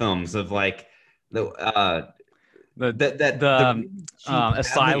animated films of the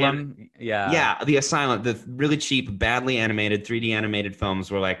Asylum. The Asylum, the really cheap, badly animated 3D animated films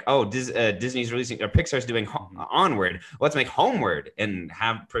were Disney's releasing, or Pixar's doing Onward. Let's make Homeward and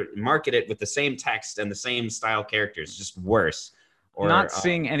market it with the same text and the same style characters, just worse. Or not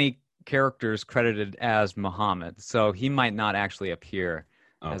seeing any characters credited as Muhammad, so he might not actually appear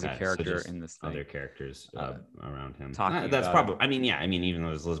as a character in this thing. Other characters around him. That's probably. Even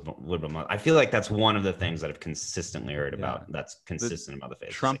though it's liberal, I feel like that's one of the things that I've consistently heard about. That's consistent about the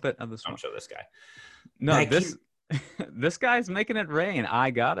face. Trumpet of the Swan. Don't show this guy. No, this guy's making it rain.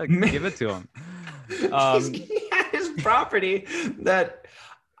 I gotta give it to him. He had his property that.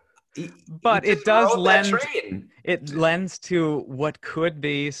 But it does lend. It lends to what could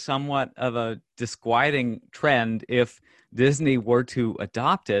be somewhat of a disquieting trend if Disney were to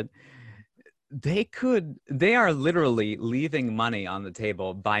adopt it. They are literally leaving money on the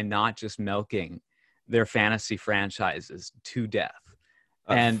table by not just milking their fantasy franchises to death.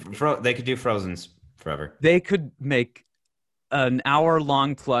 And they could do Frozen's forever. They could make an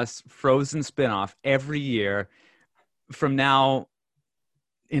hour-long plus Frozen spinoff every year from now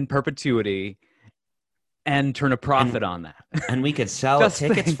in perpetuity and turn a profit on that. And we could sell Just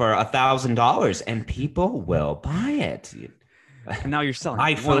tickets think. for $1,000 and people will buy it. And now you're selling. My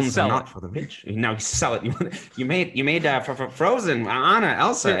You want to films are sell not it. for the rich. Now you sell it. You made for Frozen, Anna,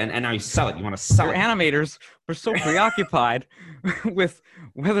 Elsa, and now you sell it. You want to sell Your it. animators were so preoccupied with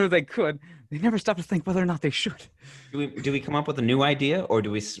whether they could, they never stopped to think whether or not they should. Do we come up with a new idea, or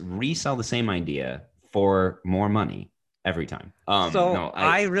do we resell the same idea for more money every time?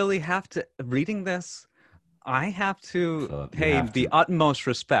 I really have to, reading this, I have to Philip, you pay have the to. utmost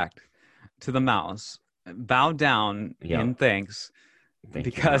respect to the mouse, bow down Yeah. in thanks, Thank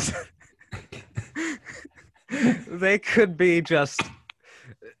you, because Mom. they could be just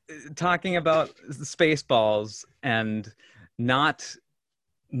talking about Spaceballs and not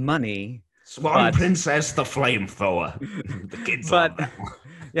money. Swan But- Princess, the flamethrower. The kids But- love that one.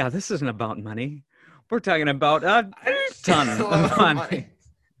 Yeah, this isn't about money. We're talking about a ton of money.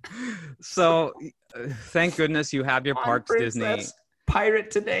 So, thank goodness you have your Swan parks, Disney. Princess,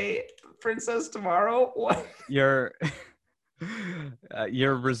 pirate today, princess tomorrow. What? Your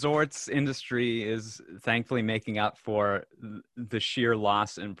your resorts industry is thankfully making up for the sheer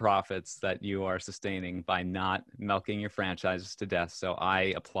loss in profits that you are sustaining by not milking your franchises to death. So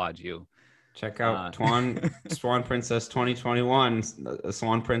I applaud you. Check out Swan Princess 2021,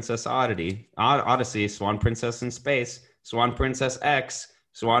 Swan Princess Odyssey, Swan Princess in Space, Swan Princess X,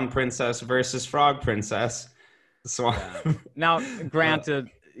 Swan Princess versus Frog Princess. Swan. Now, granted,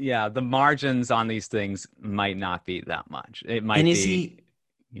 yeah, the margins on these things might not be that much. It might And be, is he?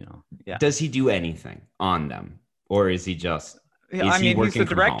 yeah. Does he do anything on them, or is he just? Yeah, Is I he mean, he's working the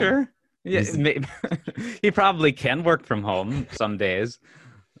from home? director. Yeah, Is- he probably can work from home some days,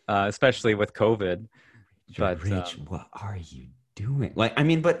 especially with COVID. You're But, Rich, what are you doing? Like, I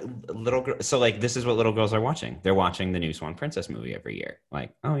mean, but little girl. So, like, this is what little girls are watching. They're watching the new Swan Princess movie every year.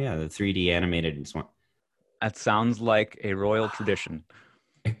 Like, oh yeah, the 3D animated Swan. That sounds like a royal tradition.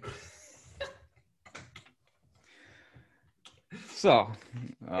 So,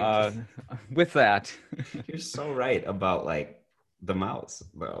 with that, You're so right about like the mouse,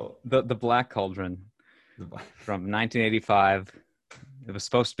 though. the Black Cauldron from 1985. It was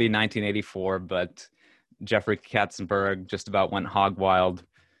supposed to be 1984, but Jeffrey Katzenberg just about went hog wild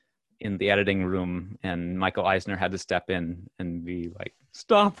in the editing room, and Michael Eisner had to step in and be like,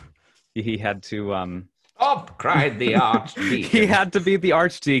 "Stop!" He had to. Stop! Cried the archdeacon. He had to be the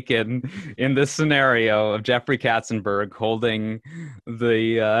archdeacon in this scenario of Jeffrey Katzenberg holding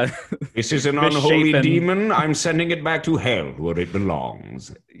the. This is an unholy misshapen- demon. I'm sending it back to hell where it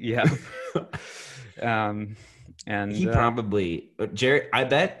belongs. Yeah. And He probably, Jerry, I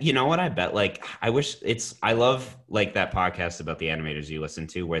bet, you know what? I bet, like, I love like that podcast about the animators you listen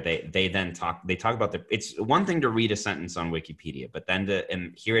to where they talk about it's one thing to read a sentence on Wikipedia, but then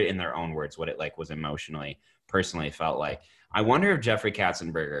and hear it in their own words, what it like was emotionally, personally felt like. I wonder if Jeffrey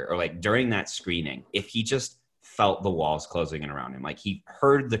Katzenberger, or like during that screening, if he just felt the walls closing in around him, like he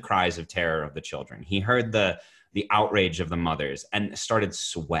heard the cries of terror of the children. He heard the outrage of the mothers and started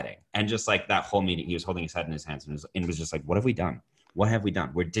sweating. And just like that whole meeting, he was holding his head in his hands and was just like, what have we done? What have we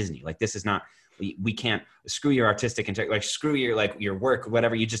done? We're Disney. Like, this is not, we can't, screw your artistic integrity, like screw your work,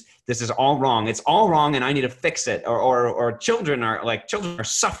 whatever. This is all wrong. It's all wrong. And I need to fix it. Or children are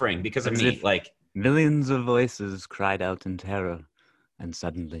suffering because of As me. if- Like, millions of voices cried out in terror, and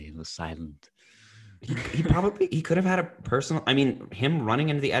suddenly it was silent. he could have had a personal, I mean, him running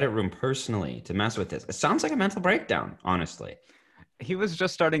into the edit room personally to mess with this. It sounds like a mental breakdown, honestly. He was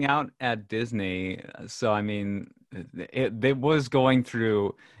just starting out at Disney, so I mean, it was going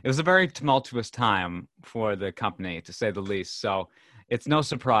through. It was a very tumultuous time for the company, to say the least. So it's no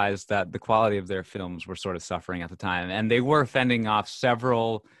surprise that the quality of their films were sort of suffering at the time, and they were fending off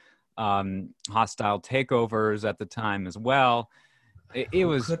several hostile takeovers at the time as well. It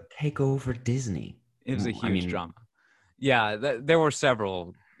was could take over Disney. It was a I huge mean- drama. Yeah, there were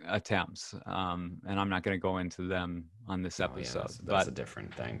several attempts, and I'm not going to go into them on this Oh, yeah, episode. that's a but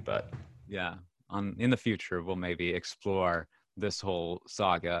different thing. But yeah, in the future, we'll maybe explore this whole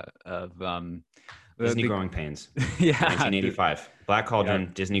saga of Disney Growing Pains, yeah, 1985, Black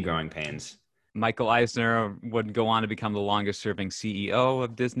Cauldron, Disney Growing Pains. Michael Eisner would go on to become the longest-serving CEO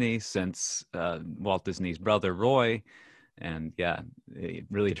of Disney since Walt Disney's brother Roy. And yeah, it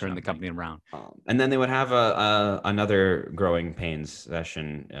really turned the company around. And then they would have another Growing Pains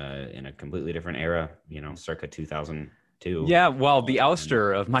session in a completely different era, circa 2002. Yeah, well, the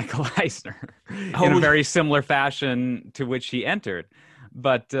ouster of Michael Eisner in a very similar fashion to which he entered.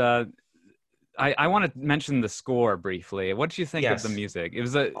 But I want to mention the score briefly. What did you think of the music?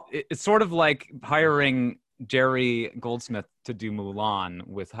 It's sort of like hiring Jerry Goldsmith to do Mulan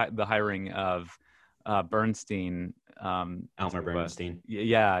with the hiring of Bernstein. Elmer Bernstein.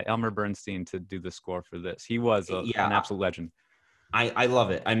 Yeah, Elmer Bernstein to do the score for this. He was an absolute legend. I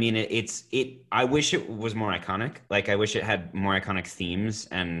love it. I mean, I wish it was more iconic. Like, I wish it had more iconic themes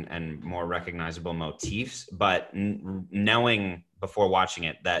and more recognizable motifs. But knowing before watching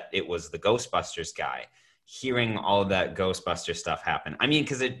it that it was the Ghostbusters guy, hearing all of that Ghostbusters stuff happen. I mean,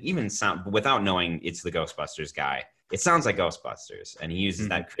 because it even sound, without knowing it's the Ghostbusters guy, it sounds like Ghostbusters, and he uses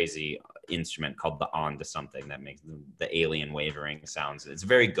that crazy instrument called the on to something that makes the alien wavering sounds. It's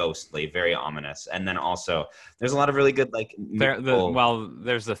very ghostly, very ominous, and then also there's a lot of really good like. There's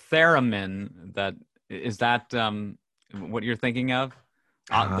a theremin. That is that what you're thinking of?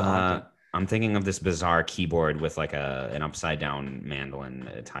 I'm thinking of this bizarre keyboard with like an upside down mandolin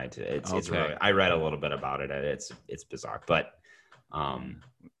tied to it. It's really, I read a little bit about it. It's bizarre, but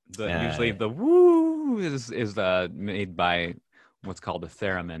usually the woo is made by what's called a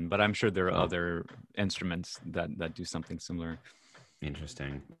theremin, but I'm sure there are other instruments that do something similar.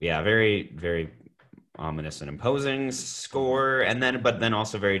 Interesting. Yeah, very, very ominous and imposing score, but then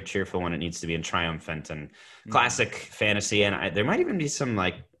also very cheerful when it needs to be, and triumphant and classic fantasy. And there might even be some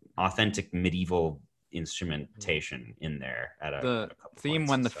like authentic medieval instrumentation in there. The theme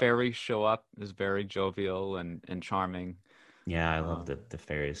when the fairies show up is very jovial and charming. Yeah, I love the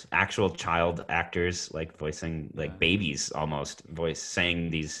fairies. Actual child actors like voicing like babies almost saying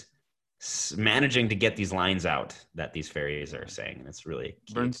these, managing to get these lines out that these fairies are saying. And it's really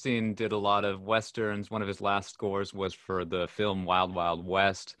cute. Bernstein did a lot of westerns. One of his last scores was for the film Wild Wild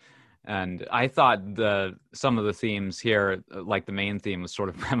West. And I thought some of the themes here, like the main theme, was sort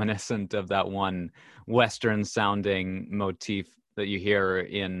of reminiscent of that one Western sounding motif that you hear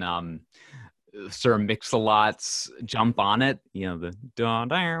in Sir Mix-a-Lot's Jump on It, the down,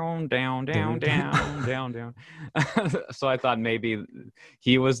 down, down, down, down, down, down. So I thought maybe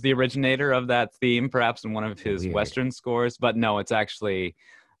he was the originator of that theme, perhaps in one of his Western scores. But no, it's actually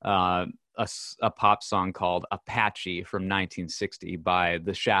a pop song called Apache from 1960 by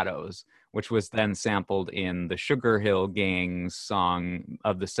The Shadows, which was then sampled in the Sugar Hill Gang's song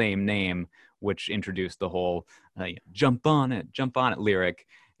of the same name, which introduced the whole jump on it lyric.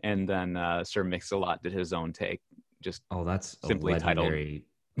 And then Sir Mix-a-Lot did his own take, just that's simply a legendary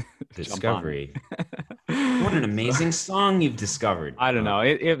discovery. What an amazing song you've discovered. I don't know.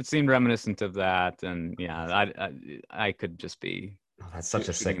 It seemed reminiscent of that, and I could just be. Oh, that's such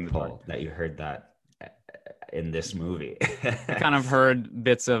a sick pull that you heard that in this movie. I kind of heard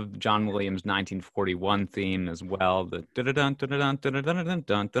bits of John Williams' 1941 theme as well. The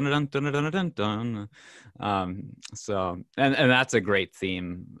so that's a great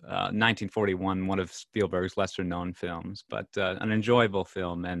theme. 1941, one of Spielberg's lesser known films, but an enjoyable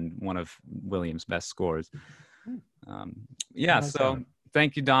film and one of Williams' best scores. So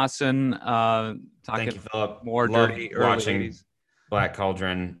thank you, Dawson. Thank you, Philip. More dirty early watching 80s. Black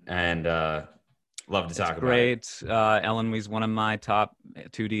Cauldron, and love to talk about it. Ellen was one of my top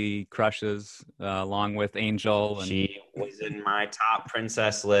 2D crushes, along with Angel. And she was in my top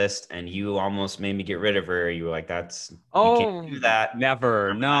princess list, and you almost made me get rid of her. You were like, you can't do that.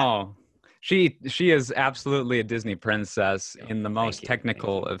 Never. No. She is absolutely a Disney princess in the most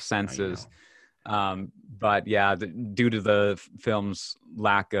technical of senses. But yeah, due to the film's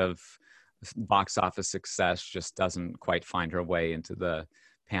lack of box office success, just doesn't quite find her way into the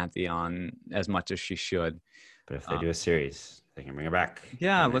pantheon as much as she should. But if they do a series, they can bring her back.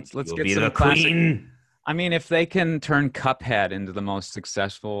 Yeah, let's get be some the classic. Queen. I mean, if they can turn Cuphead into the most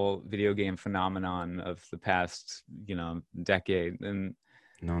successful video game phenomenon of the past, decade, then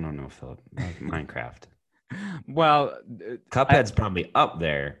no, Philip, Minecraft. Well, Cuphead's probably up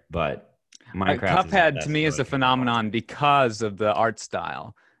there, but Minecraft. Cuphead to me is a phenomenon because of the art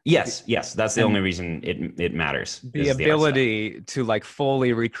style. Yes, that's the only reason it matters. The ability to like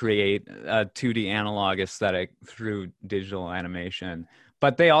fully recreate a 2D analog aesthetic through digital animation.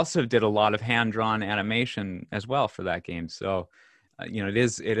 But they also did a lot of hand-drawn animation as well for that game. So, it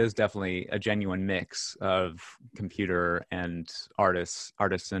is definitely a genuine mix of computer and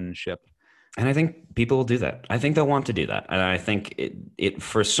artisanship. And I think people will do that. I think they'll want to do that. And I think it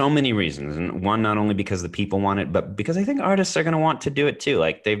for so many reasons. And one, not only because the people want it, but because I think artists are going to want to do it too.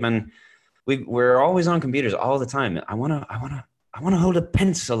 Like we're always on computers all the time. I want to hold a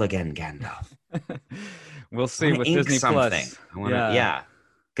pencil again, Gandalf. We'll see with Disney Plus. Yeah.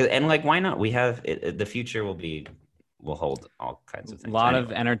 And like, why not? We have the future will hold all kinds of things. A lot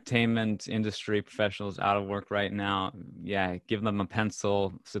of entertainment industry professionals out of work right now. Yeah, give them a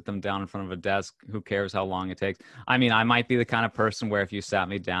pencil, sit them down in front of a desk. Who cares how long it takes? I mean, I might be the kind of person where if you sat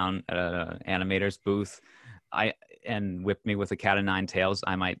me down at an animator's booth, and whipped me with a cat of nine tails,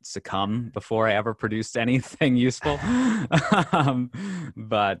 I might succumb before I ever produced anything useful.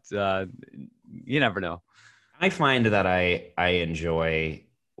 But you never know. I find that I enjoy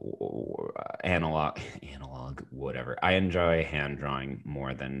analog, whatever. I enjoy hand drawing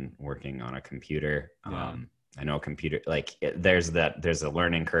more than working on a computer. Yeah. I know a computer, like there's a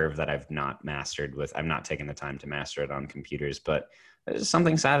learning curve that I've not mastered with. I'm not taking the time to master it on computers, but there's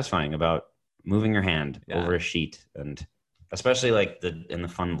something satisfying about moving your hand over a sheet, and especially like in the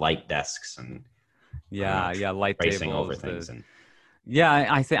fun light desks and light tracing tables over things.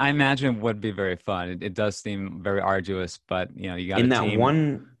 I imagine it would be very fun. It does seem very arduous, but you got in that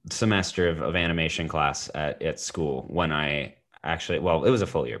one semester of animation class at school, when I actually, well, it was a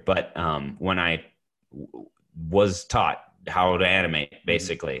full year, but when I was taught how to animate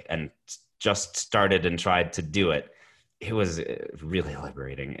basically, and just started and tried to do it, it was really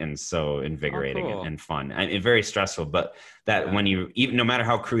liberating and so invigorating and fun, and very stressful. But when even no matter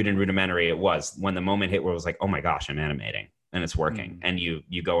how crude and rudimentary it was, when the moment hit where it was like, oh my gosh, I'm animating and it's working, and you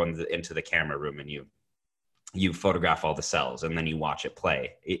go into the camera room and you photograph all the cells and then you watch it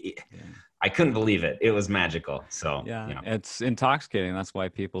play. I couldn't believe it. It was magical. So it's intoxicating. That's why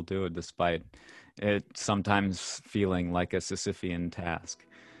people do it, despite it sometimes feeling like a Sisyphean task.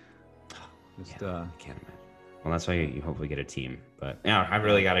 I can't imagine. Well, that's why you hopefully get a team. But yeah, I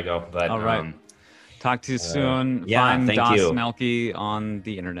really got to go. But all right. Talk to you soon. Find thank Das you. Melke on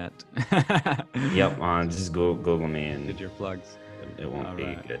the internet. Yep. Just Google me and did your plugs. It won't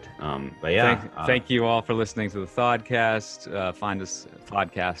be good. But yeah. Thank you all for listening to the Thodcast. Find us at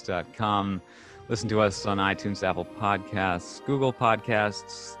thodcast.com. Listen to us on iTunes, Apple Podcasts, Google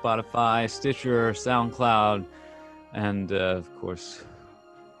Podcasts, Spotify, Stitcher, SoundCloud, and of course,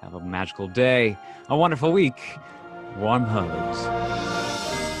 have a magical day, a wonderful week. Warm hugs.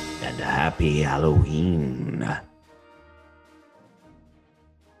 And a happy Halloween.